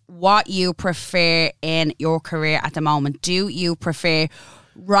you what you prefer in your career at the moment? Do you prefer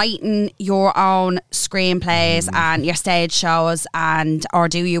writing your own screenplays and your stage shows, or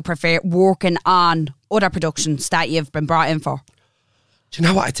do you prefer working on other productions that you've been brought in for? Do you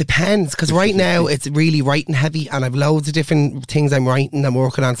know what? It depends, because right now it's really writing heavy, and I've loads of different things I'm writing and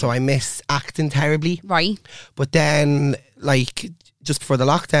working on, so I miss acting terribly. Right. But then, like, just before the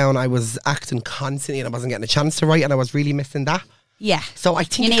lockdown, I was acting constantly and I wasn't getting a chance to write, and I was really missing that. Yeah. So I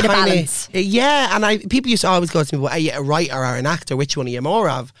think You need a kinda, balance. Yeah, and people used to always go to me, well, are you a writer or an actor? Which one are you more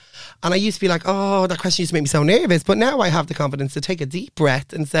of? And I used to be like, oh, that question used to make me so nervous. But now I have the confidence to take a deep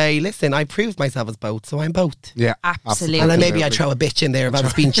breath and say, listen, I proved myself as both, so I'm both. Yeah. Absolutely. And then maybe I'd throw a bitch in there if I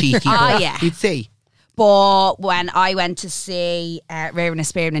was being cheeky. Ah, but yeah. you'd see. But when I went to see Rearing a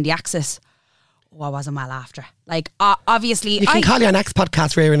Spearman in the Axis, I wasn't well after. Like, obviously... You can call your next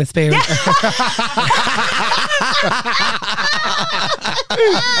podcast Rearing a Spear.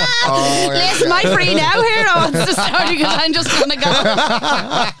 Listen, am I free now here? Or what's the story? Because I'm just going to go.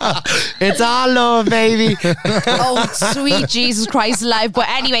 It's all love, baby. Oh, sweet Jesus Christ alive. But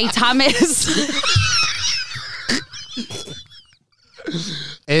anyway, Thommas.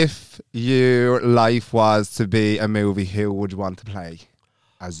 If your life was to be a movie, who would you want to play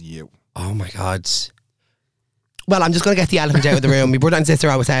as you? Oh my God. Well, I'm just going to get the elephant out of the room. My brother and sister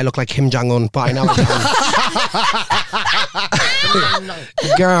always say I look like Kim Jong-un, but I know I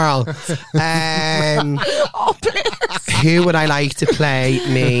don't. Girl. Oh, please. Who would I like to play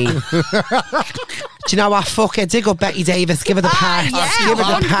me? Do you know what? Fuck it. Dig up Betty Davis. Give her the part. yeah, Give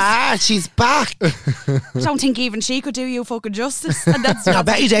her the part. She's back. I don't think even she could do you fucking justice. And that's Now,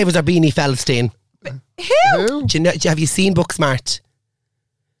 Betty Davis or Beanie Feldstein? who? Do you know, have you seen Booksmart?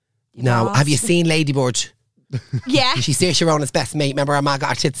 No. Lost. Have you seen Ladybird? Yeah. She says Sharona's best mate. Remember her ma got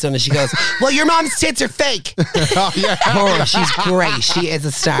her tits done and she goes, well, your mom's tits are fake. Oh, yeah. Her, she's great. She is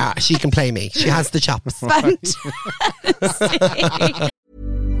a star. She can play me. She has the chops. Fantastic.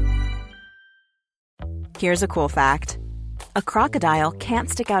 Here's a cool fact. A crocodile can't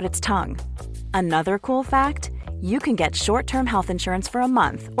stick out its tongue. Another cool fact, you can get short-term health insurance for a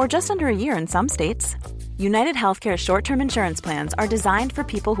month or just under a year in some states. United Healthcare short-term insurance plans are designed for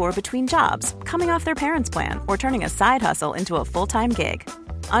people who are between jobs, coming off their parents' plan, or turning a side hustle into a full-time gig.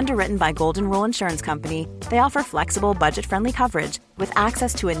 Underwritten by Golden Rule Insurance Company, they offer flexible, budget-friendly coverage with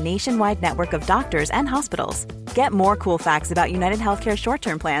access to a nationwide network of doctors and hospitals. Get more cool facts about United Healthcare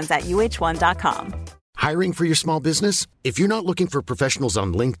short-term plans at uh1.com. Hiring for your small business? If you're not looking for professionals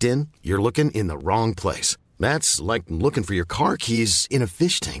on LinkedIn, you're looking in the wrong place. That's like looking for your car keys in a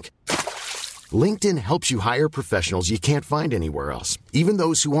fish tank. LinkedIn helps you hire professionals you can't find anywhere else, even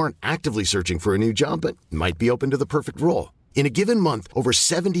those who aren't actively searching for a new job but might be open to the perfect role. In a given month, over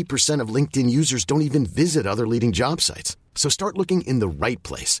 70% of LinkedIn users don't even visit other leading job sites. So start looking in the right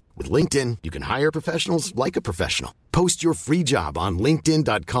place. With LinkedIn, you can hire professionals like a professional. Post your free job on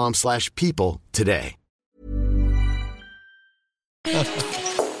linkedin.com/people today.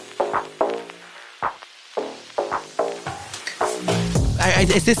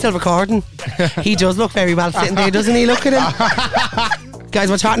 Is this still recording? He does look very well sitting there, doesn't he? Look at him. Guys,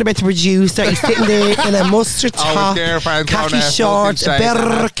 we're talking about the producer. He's sitting there in a mustard top, khaki shorts,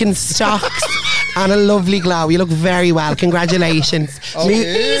 Birkenstocks, and a lovely glow. You look very well. Congratulations.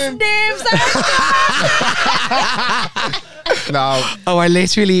 His name's No. Oh, we're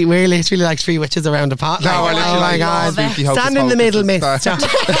literally like three witches around a pot. No, like, we're literally oh my like God. Stand in the middle, mister.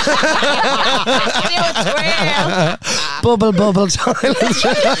 Bubble toilet.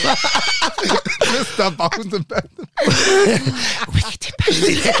 Stop bouncing back. No, he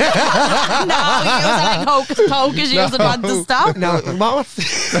was like hocus pocus. He doesn't want to stop. No, what?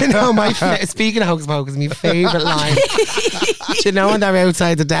 No, speaking of hocus pocus, my favourite line. Do you know when they're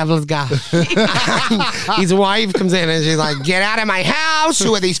outside the Devil's Gap? His wife comes in and she's like, "Get out of my house!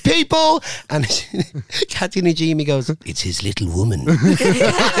 Who are these people?" And Kathy Najimy goes, "It's his little woman."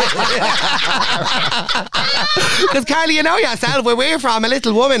 Because Carly, you know yourself, where we're from, a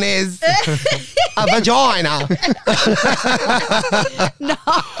little woman is a vagina. No.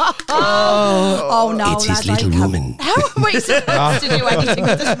 Oh no. It's his little woman. How am I supposed to do anything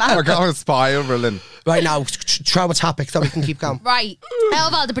with this man? We're going spiraling. Right now, throw a topic so we can keep going. Right. Out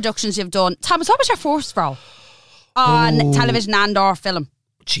of all the productions you've done, Thomas, what was your first role on television and or film?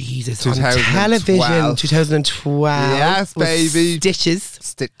 Jesus, on 2012. television, 2012. Yes, baby. Stitches.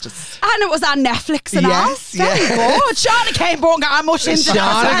 And it was on Netflix and Yes, all. Very good. Shauna Kane got her much into Shauna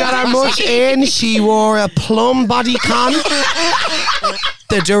that. got her much in. She wore a plum bodycon.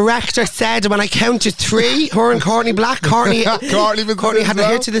 The director said when I counted 3, her and Courtney Black, Courtney had her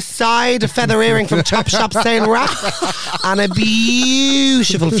hair to the side, a feather earring from Topshop style wrap, and a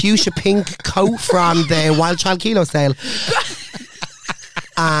beautiful fuchsia pink coat from the Wild Child Kilo sale.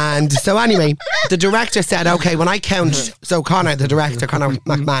 And so anyway, the director said, okay, when I count, so Connor, the director, Connor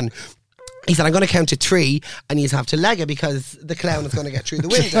McMahon, he said, I'm going to count to 3 and you have to leg it because the clown is going to get through the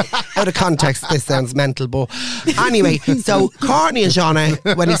window. Out of context, this sounds mental, but anyway, so Courtney and Shauna,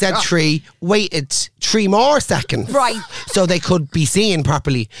 when he said 3, waited 3 more seconds. Right. So they could be seen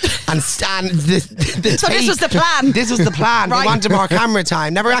properly. And stand the So this was the plan. This was the plan. Right. They wanted more camera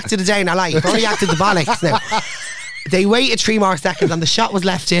time. Never acted a day in their life. Only acted the bollocks now. They waited 3 more seconds and the shot was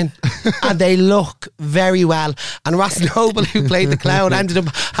left in and they look very well. And Ross Noble, who played the clown, ended up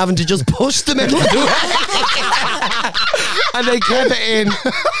having to just push them into the way. And they kept it in.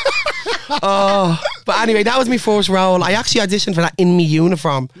 Oh, but anyway, that was my first role. I actually auditioned for that in my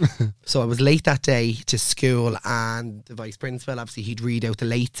uniform. So I was late that day to school and the vice principal, obviously he'd read out the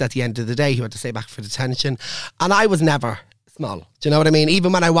lates at the end of the day. He had to stay back for detention. And I was never small. Do you know what I mean?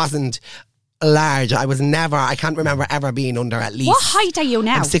 Even when I wasn't large, I can't remember ever being under at least. What height are you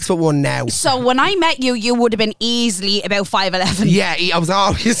now? I'm 6'1" now. So when I met you, you would have been easily about 5'11". Yeah, I was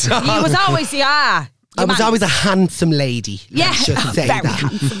always. He was always, yeah. I was always a handsome lady. Yeah, should say very that.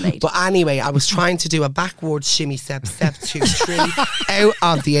 handsome lady. But anyway, I was trying to do a backwards shimmy step 2 3 out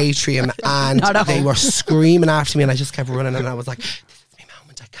of the atrium, and they were screaming after me, and I just kept running, and I was like, "This is my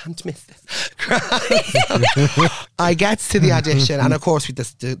moment. I can't miss this." I get to the audition, and of course with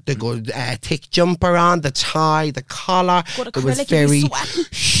the good thick jumper on, the tie, the collar. It was very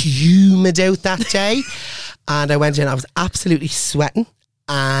humid out that day, and I went in. I was absolutely sweating.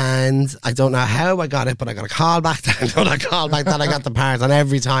 And I don't know how I got it, but I got a call back. I got the part. And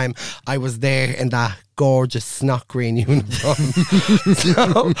every time I was there in that gorgeous snot green uniform.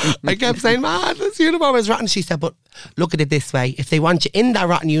 So I kept saying, "Man, this uniform is rotten." She said, "But look at it this way. If they want you in that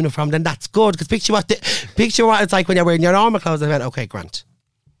rotten uniform, then that's good. Because picture what it's like when you're wearing your normal clothes." I went, "Okay, Grant."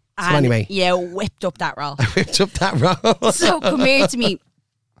 So anyway. You whipped up that role. I whipped up that role. So come here to me.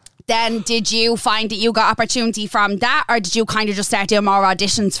 Then did you find that you got opportunity from that, or did you kind of just start doing more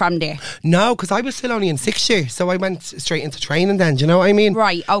auditions from there? No, because I was still only in 6th year, so I went straight into training then. Do you know what I mean?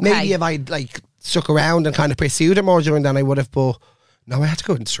 Right, okay. Maybe if I'd stuck around and kind of pursued it more during then, I would have, but no, I had to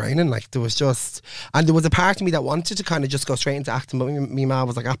go into training. There was a part of me that wanted to kind of just go straight into acting, but my mum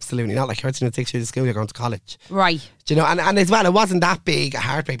was like, absolutely not. You're in 6 years of school, you're going to college. Right. Do you know? And as well, it wasn't that big a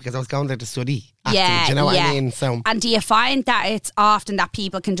heartbreak because I was going there to study acting. Yeah, do you know what yeah. I mean? So. And do you find that it's often that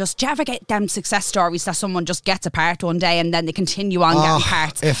people can just, do you ever get them success stories that someone just gets a part one day and then they continue on getting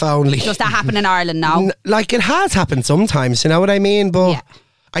parts? If only. Does that happen in Ireland now? It has happened sometimes, you know what I mean? But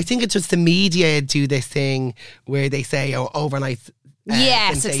I think it's just the media do this thing where they say, "Oh, overnight."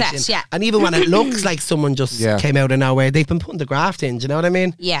 Sensation. Success. Yeah, and even when it looks like someone just came out of nowhere, they've been putting the graft in. Do you know what I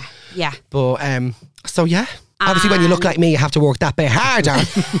mean? Yeah. But so yeah. Obviously, when you look like me, you have to work that bit harder.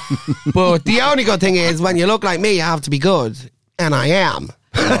 But the only good thing is, when you look like me, you have to be good, and I am.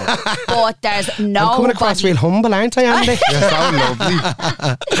 But there's I'm coming across real humble, aren't I, Andy? Yes,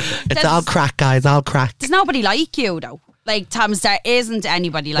 lovely. It's all crack, guys, all crack. There's nobody like you, though. Like, Thommas, there isn't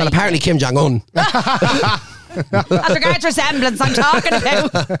anybody like Well, apparently you. Kim Jong-un. As regards resemblance, I'm talking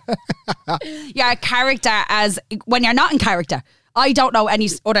about your character as when you're not in character. I don't know any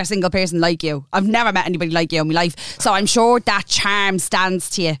other single person like you. I've never met anybody like you in my life. So I'm sure that charm stands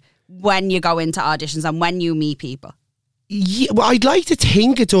to you when you go into auditions and when you meet people. Yeah, well, I'd like to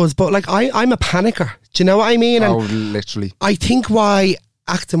think it does, but like I'm a panicker. Do you know what I mean? And literally. I think why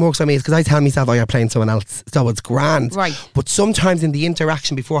acting works for me is because I tell myself, oh, you're playing someone else, so it's grand. Right. But sometimes in the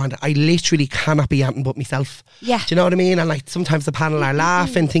interaction beforehand, I literally cannot be anything but myself. Yeah. Do you know what I mean? And like sometimes the panel are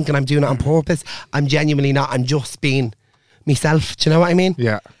laughing, thinking I'm doing it on purpose. I'm genuinely not. I'm just being myself. Do you know what I mean?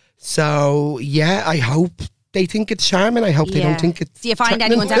 Yeah. So yeah, I hope they think it's charming. I hope they don't think it's. Do you find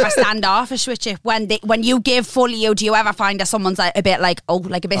threatening. anyone's ever standoffish with you when you give fully you? Do you ever find that someone's like a bit like a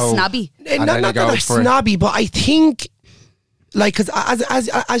bit snobby? And then Not you go that I'm for it. snobby, but I think. Like, because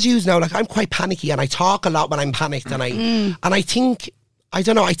as you know, like I'm quite panicky and I talk a lot when I'm panicked, and I think I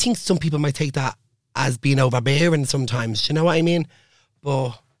don't know. I think some people might take that as being overbearing sometimes. Do you know what I mean?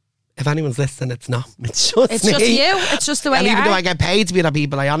 But if anyone's listening, it's not. It's just It's me. just you. It's just the way And you even though are. I get paid to be other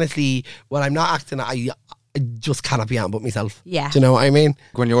people, I honestly, when I'm not acting, I just cannot be anything but myself. Yeah. Do you know what I mean?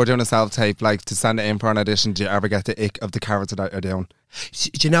 When you're doing a self-tape, like to send it in for an audition, do you ever get the ick of the character that you're doing?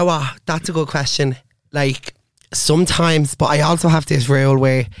 Do you know what? That's a good question. Like, sometimes, but I also have this rule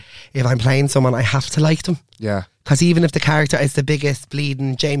where if I'm playing someone, I have to like them. Yeah. Because even if the character is the biggest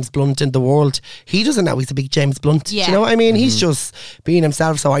bleeding James Blunt in the world, he doesn't know he's a big James Blunt. Yeah. Do you know what I mean? He's just being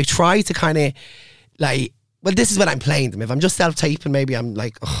himself. So I try to kind of like, well, this is when I'm playing them. If I'm just self-taping, maybe I'm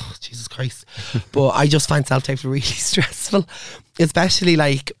like, oh, Jesus Christ. But I just find self-tapes really stressful. Especially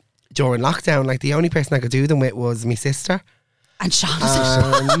like during lockdown, like the only person I could do them with was my sister. And Sean,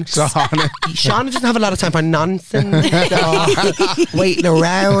 Shauna doesn't have a lot of time for nonsense, so waiting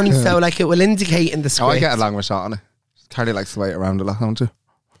around. So like it will indicate in the script. Oh, I get along with Shauna. Carly likes to wait around a lot, don't you?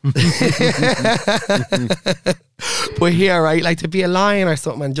 But here, right, like to be a lion or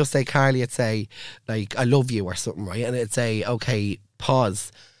something and just say Carly, it'd say like I love you or something, right? And it'd say, okay,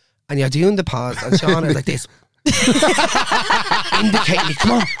 pause. And you're doing the pause and Shauna's like this. Indicating,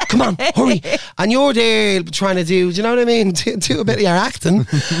 come on, hurry. And you're there trying to do you know what I mean? Do a bit of your acting.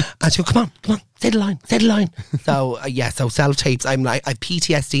 And she'll come on, say the line. So so self-tapes, I'm like, I have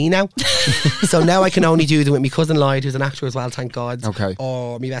PTSD now. So now I can only do them with my cousin Lloyd, who's an actor as well, thank God. Okay.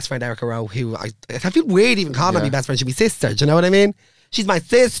 Or my best friend Erica Rowe, who I feel weird even calling her my best friend. She's my sister, do you know what I mean? She's my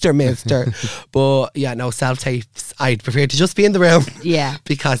sister, mister. But yeah, no, self-tapes, I'd prefer to just be in the room. Yeah.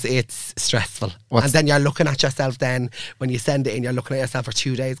 Because it's stressful. And then you're looking at yourself then, when you send it in, you're looking at yourself for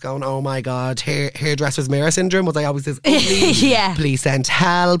 2 days going, oh my God, hairdresser's mirror syndrome, was I always this ugly? Yeah. Please send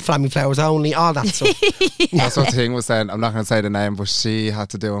help, flammy flowers only, all that stuff. That's what the thing was saying. I'm not going to say the name, but she had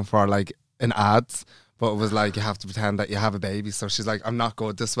to do them for like in ads. But it was like you have to pretend that you have a baby. So she's like, I'm not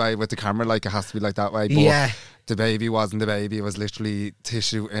good this way with the camera. Like it has to be like that way. But the baby wasn't the baby. It was literally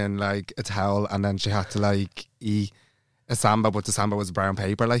tissue in like a towel, and then she had to like eat a samba, but the samba was brown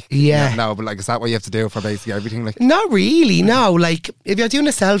paper. Like no, but like is that what you have to do for basically everything? Like not really. No, like if you're doing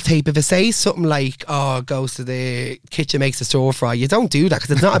a self tape, if it says something like goes to the kitchen, makes a stir fry, you don't do that because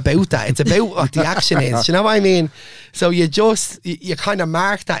it's not about that. It's about what the action is. Do you know what I mean? So you kind of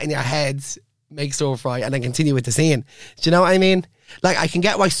mark that in your head. Make stir fry and then continue with the scene. Do you know what I mean? Like I can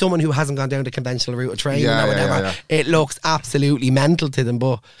get why someone who hasn't gone down the conventional route of training or whatever, it looks absolutely mental to them,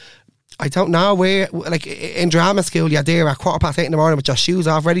 but I don't know where, like in drama school, you're there at 8:15 in the morning with your shoes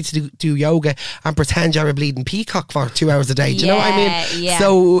off, ready to do yoga and pretend you're a bleeding peacock for 2 hours a day. Do you know what I mean? Yeah.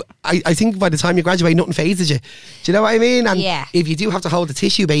 So I think by the time you graduate, nothing phases you. Do you know what I mean? And if you do have to hold the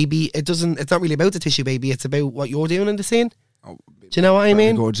tissue baby, it's not really about the tissue baby, it's about what you're doing in the scene. Do you know what I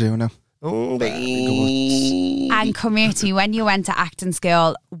mean? Good, you know. Oh, baby. And come here to me, when you went to acting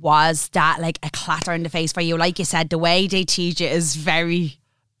school, was that like a clatter in the face for you? Like you said, the way they teach it is very...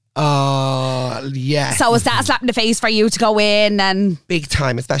 yeah. So was that a slap in the face for you to go in and... Big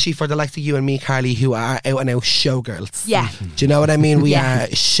time, especially for the likes of you and me, Carly, who are out and out showgirls. Yeah. Do you know what I mean? We are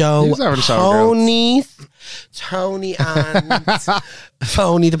show These are the ponies. Tony and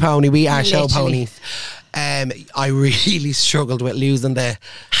Phony the pony. We are show Literally. ponies. I really struggled with losing the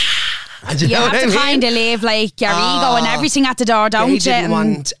And you You know have what I to mean? kind of leave like your ego and everything at the door, don't They you? didn't And-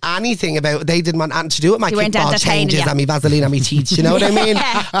 want anything about. They didn't want anything to do with my They weren't kickball entertaining changes you. and me Vaseline and me teeth. You know what I mean?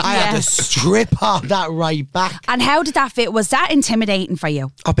 Yeah, I had yeah. to strip all that right back. And how did that fit? Was that intimidating for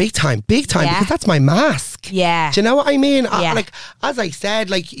you? Oh, big time, Yeah. because that's my mask. Yeah. Do you know what I mean? Yeah. Like, as I said,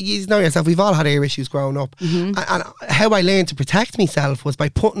 like, you know yourself, we've all had ear issues growing up. Mm-hmm. And how I learned to protect myself was by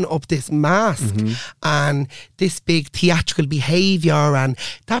putting up this mask and this big theatrical behaviour, and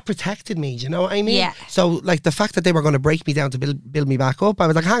that protected me. Do you know what I mean? Yeah. So, like, the fact that they were going to break me down to build me back up, I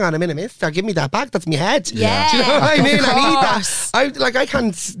was like, hang on a minute, mister, give me that back. That's my head. Yeah. Do you know what I mean? Of I need course. that. I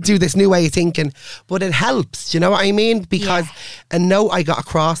can't do this new way of thinking, but it helps. Do you know what I mean? Because a note I got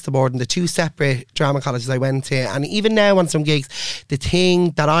across the board in the 2 separate drama colleges I went to, and even now on some gigs, the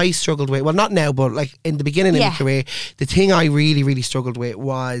thing that I struggled with, well, not now, but like in the beginning of my career, the thing I really, really struggled with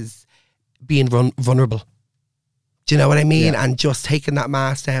was being vulnerable. Do you know what I mean? And just taking that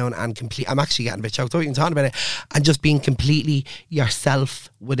mask down and I'm actually getting a bit choked up even talking about it, and just being completely yourself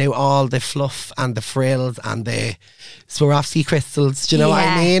without all the fluff and the frills and the Swarovski crystals. Do you know what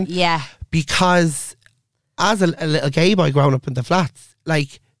I mean? Yeah. Because as a little gay boy growing up in the flats,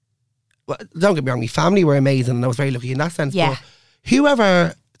 like, well, don't get me wrong, my family were amazing and I was very lucky in that sense. Yeah. But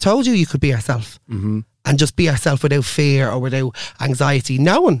whoever told you could be yourself and just be yourself without fear or without anxiety?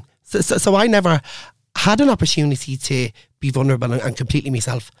 No one. So I never had an opportunity to be vulnerable and completely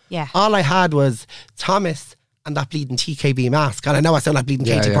myself. Yeah. All I had was Thommas and that bleeding TKB mask. And I know I sound like bleeding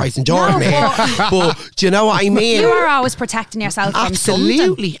Katie Price and Jordan No, here, but do you know what I mean? You are always protecting yourself from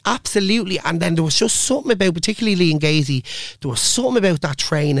something. Absolutely. And then there was just something about, particularly in Gazy, there was something about that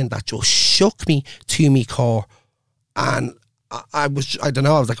training that just shook me to me core. And I was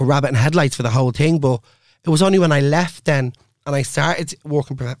like a rabbit in headlights for the whole thing. But it was only when I left then and I started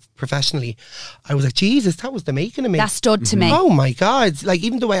working professionally, I was like, Jesus, that was the making of me. That stood to me. Oh my God. Like,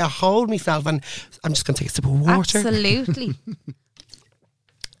 even the way I hold myself, and I'm just going to take a sip of water. Absolutely.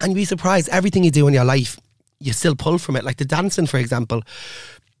 And you'd be surprised, everything you do in your life, you still pull from it. Like the dancing, for example.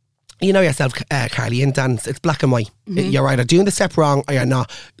 You know yourself, Carly, in dance, it's black and white. You're either doing the step wrong or you're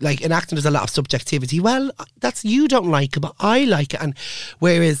not. Like in acting, there's a lot of subjectivity. Well, that's, you don't like it, but I like it. And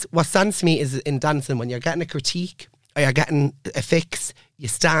whereas what stands to me is in dancing, when you're getting a critique or you're getting a fix, you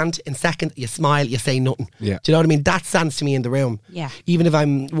stand in second, you smile, you say nothing. Yeah. Do you know what I mean? That stands to me in the room. Yeah. Even if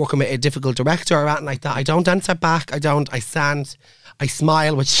I'm working with a difficult director or anything like that, I don't answer back. I stand, I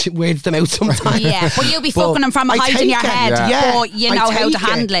smile, which weirds them out sometimes. Yeah, but you'll be But fucking them from a I height in your take it. head. Yeah. But you I know how to take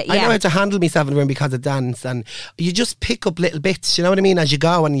handle it. I know Yeah. how to handle myself in the room because of dance, and you just pick up little bits, you know what I mean, as you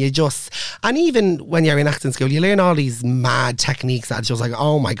go, and and even when you're in acting school, you learn all these mad techniques that's just like,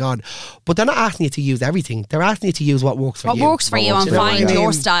 oh my God. But they're not asking you to use everything. They're asking you to use what works for What you. works for you and you know what find I mean?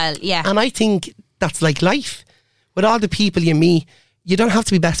 your style. Yeah. And I think that's like life. With all the people you meet, you don't have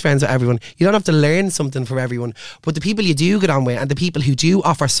to be best friends with everyone. You don't have to learn something from everyone. But the people you do get on with, and the people who do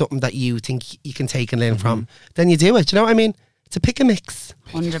offer something that you think you can take and learn from, then you do it. Do you know what I mean? It's a pick and mix.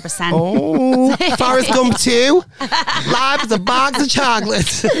 100%. Oh, Forrest Gump 2. Life is a box of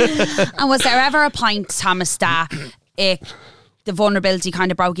chocolates. And was there ever a point, Thommas, that the vulnerability kind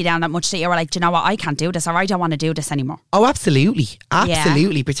of broke you down that much that you were like, do you know what, I can't do this, or I don't want to do this anymore? Oh, absolutely.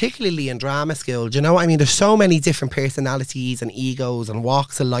 Absolutely. Particularly in drama school. Do you know what I mean? There's so many different personalities and egos and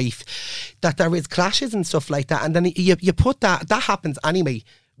walks of life that there is clashes and stuff like that. And then you put that happens anyway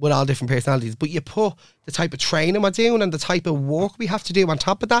with all different personalities, but you put the type of training we're doing and the type of work we have to do on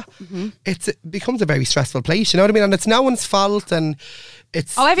top of that, it becomes a very stressful place, you know what I mean? And it's no one's fault, and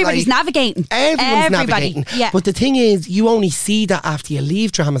it's everybody's like, navigating. Everyone's Everybody. navigating. Yeah. But the thing is, you only see that after you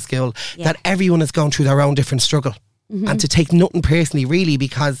leave drama school, that everyone is going through their own different struggle. And to take nothing personally, really,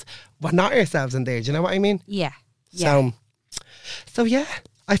 because we're not ourselves in there. Do you know what I mean? Yeah. So yeah.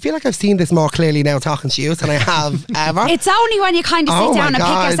 I feel like I've seen this more clearly now talking to you than I have ever. It's only when you kind of sit Oh down my and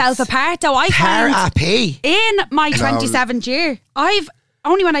God. pick yourself apart, though. I find Therapy. in my 27th year,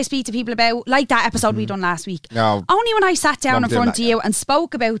 only when I speak to people about, like that episode we done last week, No. only when I sat down I'm in doing front that, of you and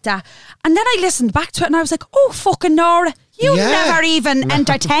spoke about that, and then I listened back to it and I was like, oh fucking Nora, you Yeah. never even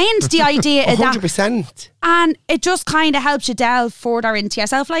entertained the idea of that. 100%. And it just kind of helps you delve further into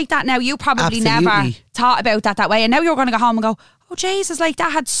yourself like that. Now, you probably never Absolutely. thought about that way, and now you're going to go home and go, oh Jesus, like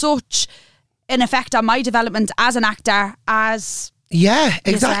that had such an effect on my development as an actor, as... Yeah,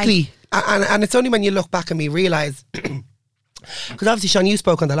 exactly. And it's only when you look back and we realise, because obviously, Sean, you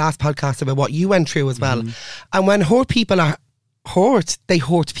spoke on the last podcast about what you went through as well. And when hurt people are hurt, they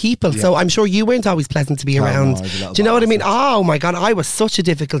hurt people. So I'm sure you weren't always pleasant to be around. no, I was a little Do you know what I mean? bastard. Oh my God, I was such a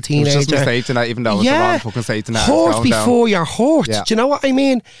difficult It teenager. was just mistakes in that, even though it was the wrong fucking mistakes in that. Hurt before you're hurt. Yeah. Do you know what I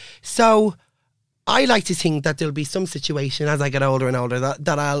mean? So I like to think that there'll be some situation as I get older and older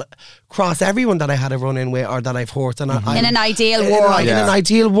that I'll cross everyone that I had a run-in with or that I've hurt. And in an ideal world. In an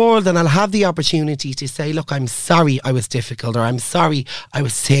ideal world, and I'll have the opportunity to say, look, I'm sorry I was difficult, or I'm sorry I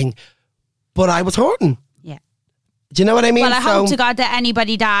was saying, but I was hurting. Yeah. Do you know what I mean? Well, I hope to God that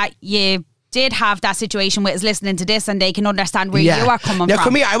anybody that you did have that situation with is listening to this and they can understand where you are coming now, from.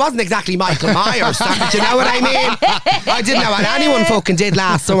 Come here, I wasn't exactly Michael Myers. Do you know what I mean? I didn't know what anyone fucking did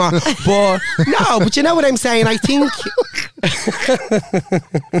last summer. But you know what I'm saying? I think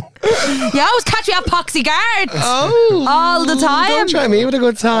you always catch me off Poxy Guard. All the time. Don't try me with a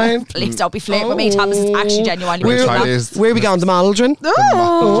good time. Please don't be flirting with me, Thomas. It's actually genuinely where are we going? To Maldron?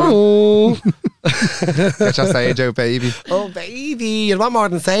 Oh. Get your sage out, baby. Oh, baby. You want more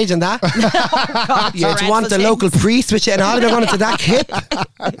than sage than that? God, you want the local priest with you and all they're going to that kip.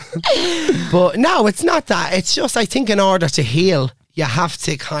 But no, it's not that. It's just, I think in order to heal, you have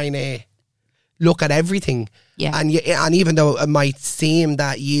to kind of look at everything. Yeah. And even though it might seem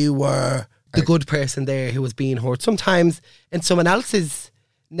that you were the good person there who was being hurt, sometimes in someone else's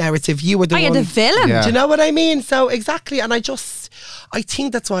narrative, you were the one. You're the villain. Do you know what I mean? So exactly. And I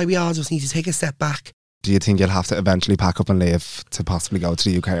think that's why we all just need to take a step back. Do you think you'll have to eventually pack up and leave to possibly go to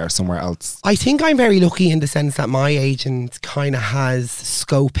the UK or somewhere else? I think I'm very lucky in the sense that my agent kind of has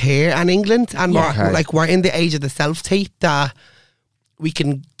scope here in England, and we're in the age of the self-tape that we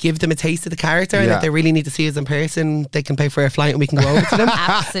can give them a taste of the character, and if they really need to see us in person, they can pay for a flight and we can go over to them.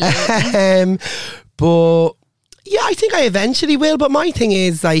 Absolutely. But yeah, I think I eventually will. But my thing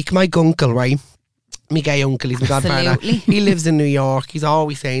is, like, my gunkle, right? My gay uncle, he's my godfather. He lives in New York. He's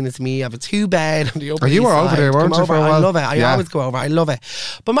always saying it to me. I have a 2-bed on the Upper East you were over Side. there, weren't you, for a while? I love it. I always go over. I love it.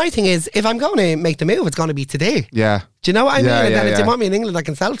 But my thing is, if I'm going to make the move, it's going to be today. Yeah. Do you know what I mean? And then if yeah. they want me in England, I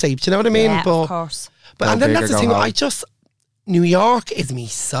can self-tape. Do you know what I mean? Yeah, of course. But and then that's the thing. New York is me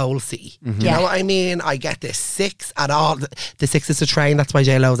soul city. Mm-hmm. You know what I mean? I get the 6 at all. The 6 is a train. That's why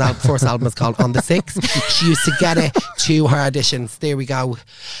J-Lo's first album is called On the 6. She used to get it to her auditions. There we go.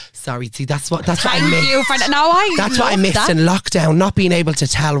 Sorry, see, that's what I missed. Thank you for that. No, that's what I missed in lockdown, not being able to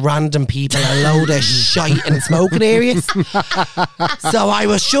tell random people a load of shite in smoking areas. So I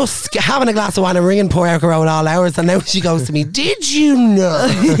was just having a glass of wine and ringing poor Erica Rowe at all hours, and now she goes to me, did you know?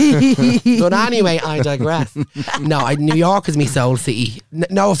 But anyway, I digress. No, New York is me soul city.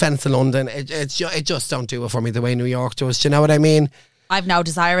 No offence to London, it just don't do it for me the way New York does. Do you know what I mean? I've no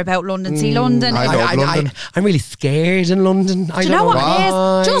desire about London. See London. I love London. I'm really scared in London. Do you know what it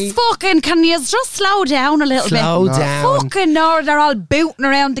is? Just fucking, can you just slow down a little bit? Slow down. Fucking no, they're all booting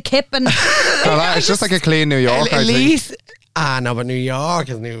around the kip and It's just like a clean New York, at least. No, but New York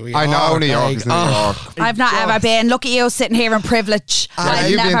is New York. I know New York is New York. I've not ever been. Look at you sitting here in privilege. I've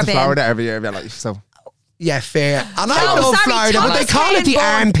You've never been to been. Florida every year of your life, so... Yeah, fair. And I love Florida, but they call it the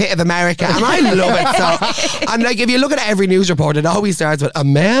armpit of America, and I love it. So, and like, if you look at every news report, it always starts with a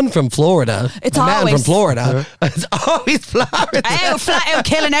man from Florida. It's a man always from Florida. It's always Florida. Flat out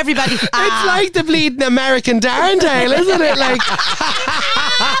killing everybody. It's like the bleeding American Darndale, isn't it? Like,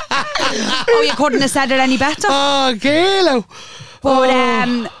 oh, you couldn't have said it any better. Oh, Galo.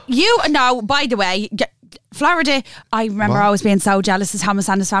 But by the way, Florida, I remember always being so jealous of Thommas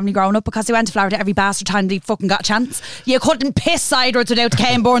and his family growing up because they went to Florida every bastard time they fucking got a chance. You couldn't piss sideways without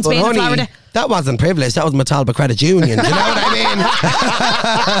Kane Byrne being in Florida. That wasn't privilege, that was Matalba Credit Union. Do you know what I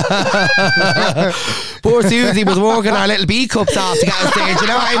mean? Poor Susie was working our little B cups off to get us there. Do you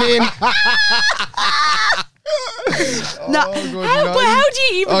know what I mean? How do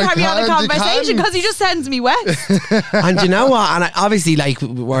you even carry on a conversation? Because he just sends me west. And you know what? And obviously, like,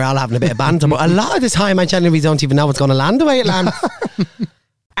 we're all having a bit of banter, but a lot of the time, I genuinely don't even know what's going to land the way it lands.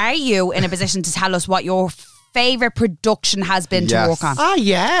 Are you in a position to tell us what your favourite production has been to work on? Ah,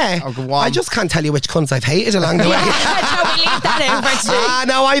 yeah. Oh, go on. I just can't tell you which cunts I've hated along the way. No, we leave that in for today.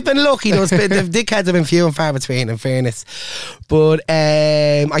 No, I've been lucky. The dickheads have been few and far between, in fairness. But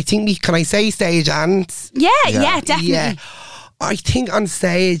I think, can I say stage and? Yeah, definitely. Yeah. I think on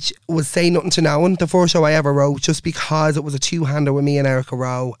stage was Say Nothing to No One, the first show I ever wrote, just because it was a 2-hander with me and Erica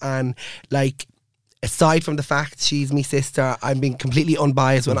Rowe, and like, aside from the fact she's my sister, I'm being completely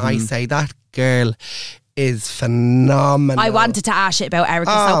unbiased when I say that girl is phenomenal. I wanted to ask you about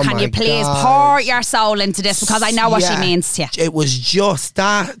Erica, so can you please pour your soul into this, because I know what she means to you. It was just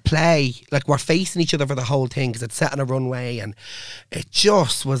that play, like, we're facing each other for the whole thing because it's set on a runway, and it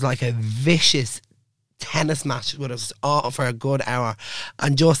just was like a vicious tennis match with us all for a good hour,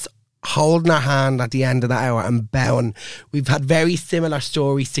 and just holding our hand at the end of that hour and bowing. We've had very similar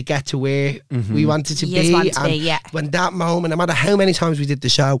stories to get to where we wanted to be. When that moment, no matter how many times we did the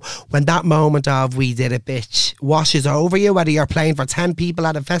show, when that moment of we did it, bitch, washes over you, whether you're playing for 10 people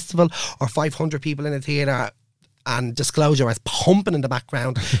at a festival or 500 people in a theatre, and Disclosure is pumping in the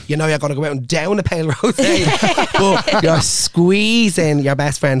background, you know you're going to go out and down a pale rosé, but you're squeezing your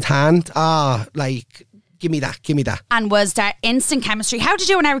best friend's hand. Like, give me that. And was there instant chemistry? How did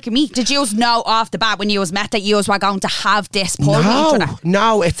you and Erica meet? Did you know off the bat when you was met that you were going to have this pull with each other?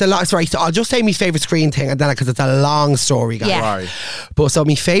 No, it's a lot. Sorry, so I'll just say my favourite screen thing, and then because it's a long story, guys. Yeah. Right. But so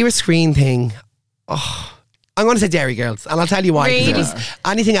my favourite screen thing, I'm going to say Dairy Girls, and I'll tell you why. Really?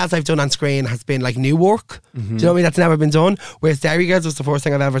 Anything else I've done on screen has been like new work. Do you know what I mean? That's never been done. Whereas Dairy Girls was the first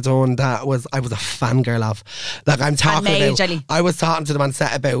thing I've ever done that I was a fangirl of. Like, I'm talking about, I was talking to them on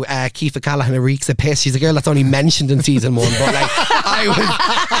set about Kiefer Callahan and Reek's a Piss. She's a girl that's only mentioned in season 1, but like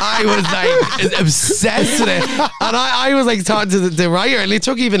I was like obsessed with it. And I was like talking to the writer, and it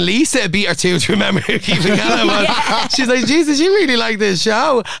took even Lisa a beat or two to remember who Kiefer Callahan was. Yeah. She's like, Jesus, you really like this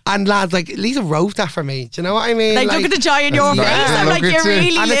show. And lads, like, Lisa wrote that for me. Do you know what I mean? Like, look at the joy in your face. I'm like, you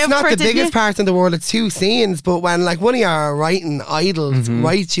really and live it's not for the it, didn't biggest you? part in the world. It's 2 scenes, but when like one of your writing idols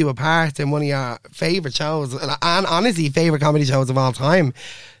writes you a part in one of your favourite shows, and honestly favourite comedy shows of all time,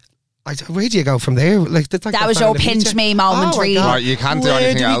 where do you go from there? Like, that's like that was your pinch me moment, really. Right, you can't do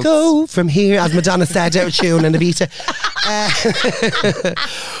anything else. Where do we go from here? As Madonna said, out of tune in the Vita.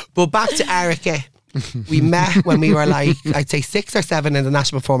 But back to Erica. We met when we were like, I'd say 6 or 7 in the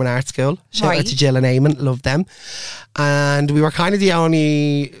National Performing Arts School. Shout out to Jill and Eamon, loved them. And we were kind of the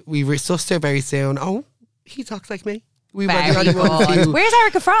only, we were sussed her very soon. Oh, he talks like me. We were the only ones. Where's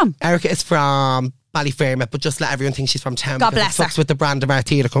Erica from? Erica is from Ballyfermot, but just let everyone think she's from town. God bless her. It fucks with the brand of our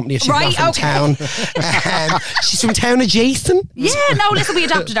theatre company if she's not from town. She's from town adjacent. Yeah, no, listen, we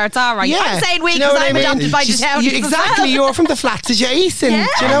adopted her. It's all right. Yeah. I'm saying we Do you know because what I'm I mean? adopted by the town. Exactly, you're from the flats adjacent. Yeah.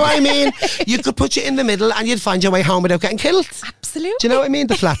 Do you know what I mean? You could put you in the middle and you'd find your way home without getting killed. Absolutely. Do you know what I mean?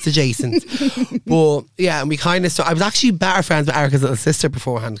 The flats adjacent. But yeah, and we kind of, so I was actually better friends with Erica's little sister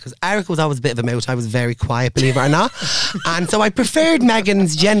beforehand, because Erica was always a bit of a mout. I was very quiet, believe it or not. And so I preferred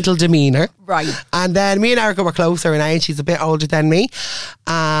Megan's gentle demeanour. Right. And then me and Erica were closer in age. She's a bit older than me.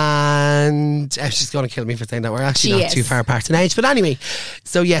 And she's going to kill me for saying that. We're actually not too far apart in age. But anyway,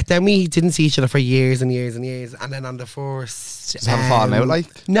 so yeah, then we didn't see each other for years and years and years. And then on the first... Just haven't fallen out, like?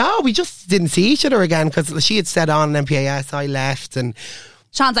 No, we just didn't see each other again, because she had said on MPAS, I left, and...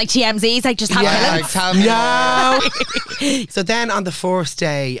 Sean's like TMZ, he's like, just have tell me. No. So then on the first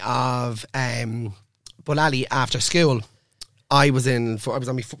day of Bulali after school, I was on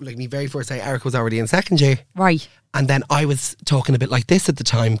my very first day. Eric was already in second year. Right. And then I was talking a bit like this at the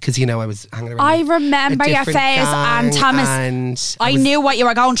time, because, you know, I was hanging around. I remember your face, and Thommas, and I knew what you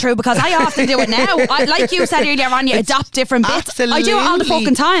were going through, because I often do it now. Like you said earlier on, you adopt different bits. Absolutely. I do it all the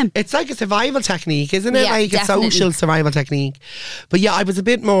fucking time. It's like a survival technique, isn't it? Yeah, like definitely. a social survival technique. But yeah, I was a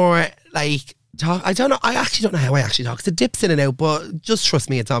bit more like... I don't know. I actually don't know how I actually talk. It dips in and out, but just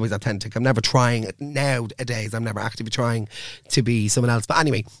trust me, it's always authentic. I'm never trying nowadays. I'm never actively trying to be someone else. But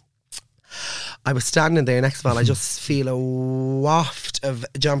anyway, I was standing there next of all. I just feel a waft of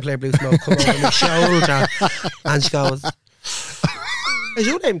John Player Blue smoke come over my shoulder, and she goes, "Is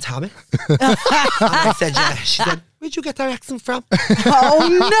your name Tommy?" And I said, "Yeah." She said, "Where'd you get that accent from?"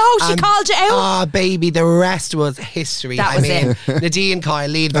 Oh no, she called you out. Oh baby, the rest was history. That was it. Nadine Kyle,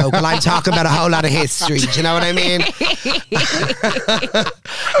 lead vocal. I'm talking about a whole lot of history. Do you know what I mean?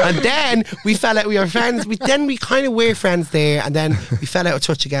 And then we fell out. We were friends. We kind of were friends there, and then we fell out of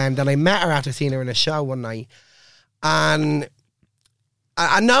touch again. Then I met her after seeing her in a show one night, and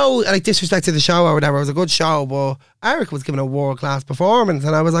I know, like, disrespect to the show or whatever, it was a good show, but Eric was giving a world-class performance,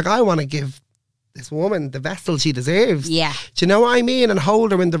 and I was like, I want to give this woman the vessel she deserves. Yeah. Do you know what I mean? And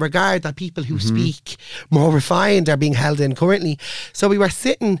hold her in the regard that people who speak more refined are being held in currently. So we were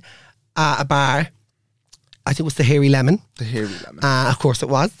sitting at a bar, I think it was the Hairy Lemon. The Hairy Lemon. Of course it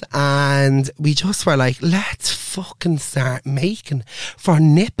was. And we just were like, let's fucking start making, for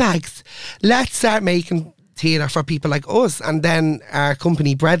nip bags, let's start making theatre for people like us. And then our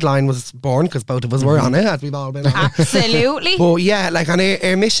company Breadline was born, because both of us were on it, as we've all been on it. Absolutely. But yeah, like, and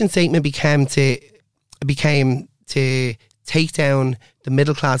our mission statement became to take down the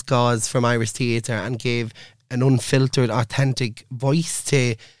middle class gods from Irish theatre and give an unfiltered, authentic voice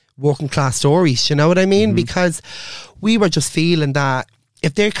to working class stories. You know what I mean? Because we were just feeling that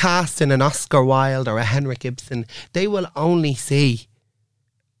if they're casting an Oscar Wilde or a Henrik Ibsen, they will only see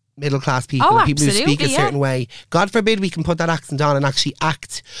middle class people Oh, and people who speak a absolutely, certain way. God forbid we can put that accent on and actually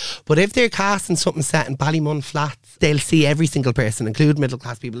act. But if they're casting something set in Ballymun Flats, they'll see every single person, including middle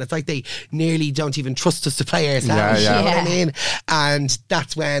class people. It's like they nearly don't even trust us to play ourselves. Yeah, yeah. You know what I Yeah. mean? And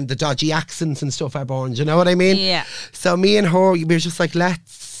that's when the dodgy accents and stuff are born. Do you know what I mean? Yeah. So me and her, we were just like,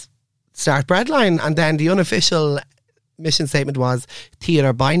 let's start Breadline. And then the unofficial mission statement was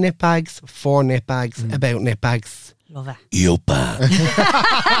theatre by knit bags, for knit bags, about knit bags. Love it. Yupa.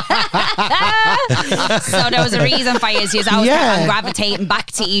 So there was a reason for you. You always kept on gravitating back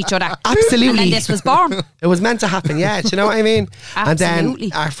to each other. Absolutely. And then this was born. It was meant to happen, yeah. Do you know what I mean? Absolutely.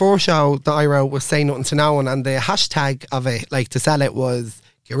 And then our first show that I wrote was Say Nothing to No One, and the hashtag of it, like to sell it, was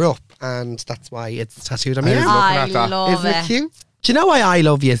Gear Up, and that's why it's tattooed on me. I was arm. looking I at that. love Isn't it it. cute? Do you know why I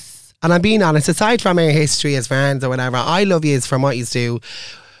love you? And I'm being honest, aside from our history as friends or whatever, I love you from what you do.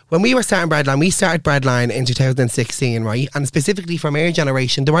 When we were starting Breadline, we started Breadline in 2016, right? And specifically from our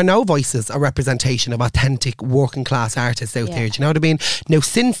generation, there were no voices or representation of authentic working class artists out there. Do you know what I mean? Now,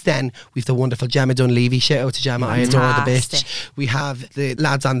 since then, we've the wonderful Gemma Dunleavy. Shout out to Gemma. I adore the bitch. Fantastic. We have the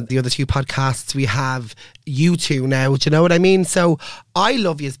lads on the other two podcasts. We have you two now. Do you know what I mean? So I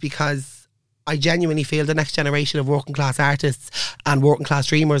love you because I genuinely feel the next generation of working class artists and working class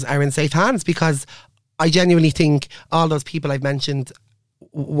dreamers are in safe hands, because I genuinely think all those people I've mentioned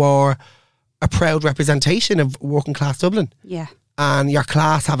were a proud representation of working class Dublin. Yeah. And your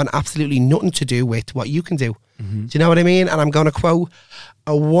class having absolutely nothing to do with what you can do. Do you know what I mean? And I'm going to quote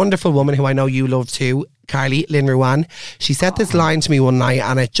a wonderful woman who I know you love too, Carly Lynn Ruan. She said this line to me one night,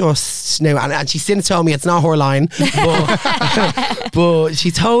 and it just and she since told me it's not her line, but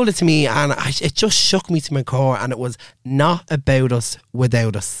she told it to me, and it just shook me to my core. And it was not about us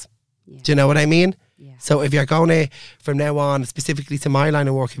without us. Do you know what I mean? Yeah. So if you're going to, from now on, specifically to my line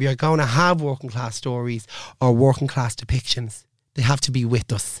of work, if you're going to have working class stories or working class depictions, they have to be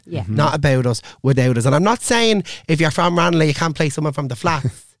with us, Yeah. not about us, without us. And I'm not saying if you're from Ranelagh, you can't play someone from the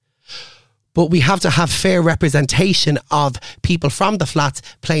flats. But we have to have fair representation of people from the flats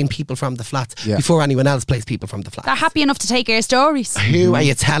playing people from the flats before anyone else plays people from the flats. They're happy enough to take your stories. Do Who are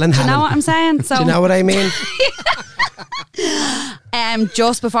you telling, you know what I'm saying? So Do you know what I mean?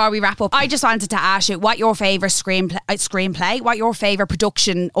 just before we wrap up, I just wanted to ask you what your favourite screenplay, what your favourite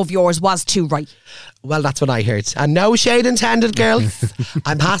production of yours was to write. Well, that's what I heard. And no shade intended, girls.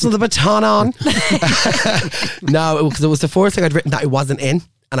 I'm passing the baton on. No, because it was the first thing I'd written that I wasn't in.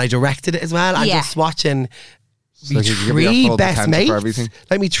 And I directed it as well. I'm just watching So you could give me your full potential for everything.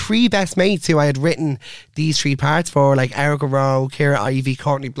 Like me three best mates who I had written these three parts for, like Erica Rowe, Ciara Ivey,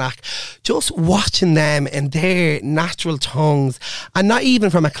 Courtney Black. Just watching them in their natural tongues, and not even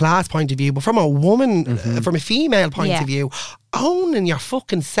from a class point of view, but from a woman, from a female point of view, owning your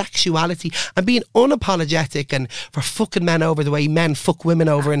fucking sexuality and being unapologetic and for fucking men over the way men fuck women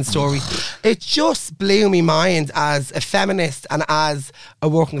over in stories. It just blew me mind as a feminist and as a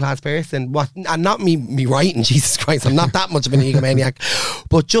working class person. And not me writing, Jesus Christ, I'm not that much of an egomaniac,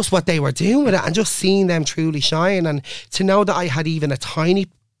 but just what they were doing with it and just seeing them truly shine, and to know that I had even a tiny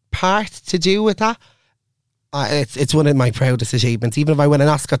part to do with that. It's one of my proudest achievements. Even if I win an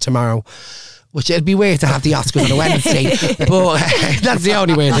Oscar tomorrow, which it'd be weird to have the Oscars on a Wednesday, but that's the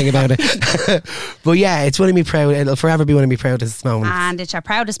only weird thing about it. But yeah, it's one of me proud. It'll forever be one of me proudest moments. And it's your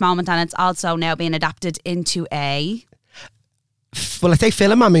proudest moment, and it's also now being adapted into a... Well, I say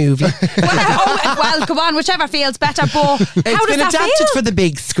film or movie. well, come on, whichever feels better. But how It's does been that adapted feel? for the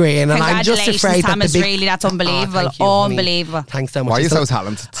big screen, and I'm just Congratulations, afraid that Thommas, the big... really, that's unbelievable. Thank you, honey. Unbelievable. Thanks so much. Why are you It's so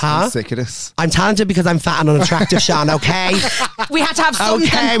talented? Huh? I'm sick of this. I'm talented because I'm fat and unattractive, Sean, okay? We had to have something.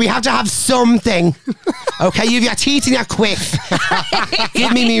 Okay, we have to have something. Okay, you've your teeth in your quiff.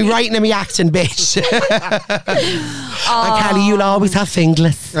 Give me writing and me acting, bitch. And Kelly, you'll always have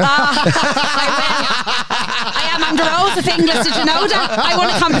fingless. I am. I'm the Rose of Finglas. Did you know that? I won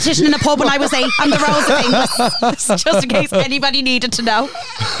a competition in a pub when I was 8. I'm the Rose of Finglas. Just in case anybody needed to know.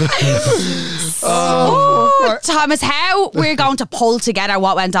 Thomas, how we're going to pull together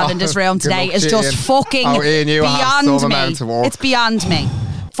what went on in this room Good today luck, is just Ian. fucking Ian, you have beyond some me. amount of work. It's beyond me.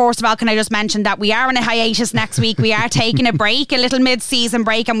 First of all, can I just mention that we are on a hiatus next week? We are taking a break, a little mid-season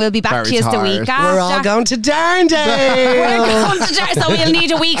break, and we'll be back Very to you the tired. week after. We're all going to Darndale. We're going to so we'll need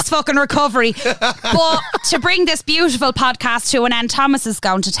a week's fucking recovery. But to bring this beautiful podcast to an end, Thomas is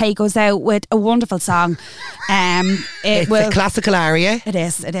going to take us out with a wonderful song. It's a classical aria. It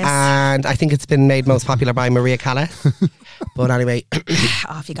is. And I think it's been made most popular by Maria Callas. But anyway,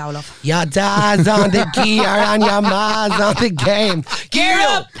 Off you go, love. your dad's on the gear and your ma's on the game. Gear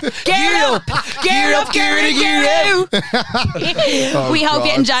up! Gear up! Gear up! Gear up! We hope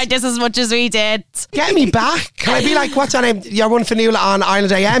you enjoyed this as much as we did. Get me back. Can I be like, what's your name? You're one Fanula on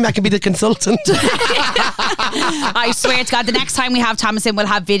Ireland AM. I can be the consultant. I swear to God, the next time we have Thommas in, we'll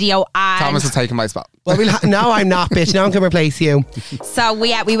have video. And Thommas is taking my spot. Well, no, I'm not, bitch. No one can replace you. so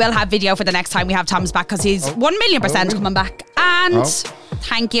we will have video for the next time we have Thommas back, because he's 1,000,000% coming back. And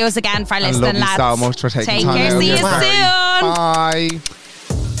thank yous again for listening, love you lads. so much for taking time care. out. See you You're soon. Bye.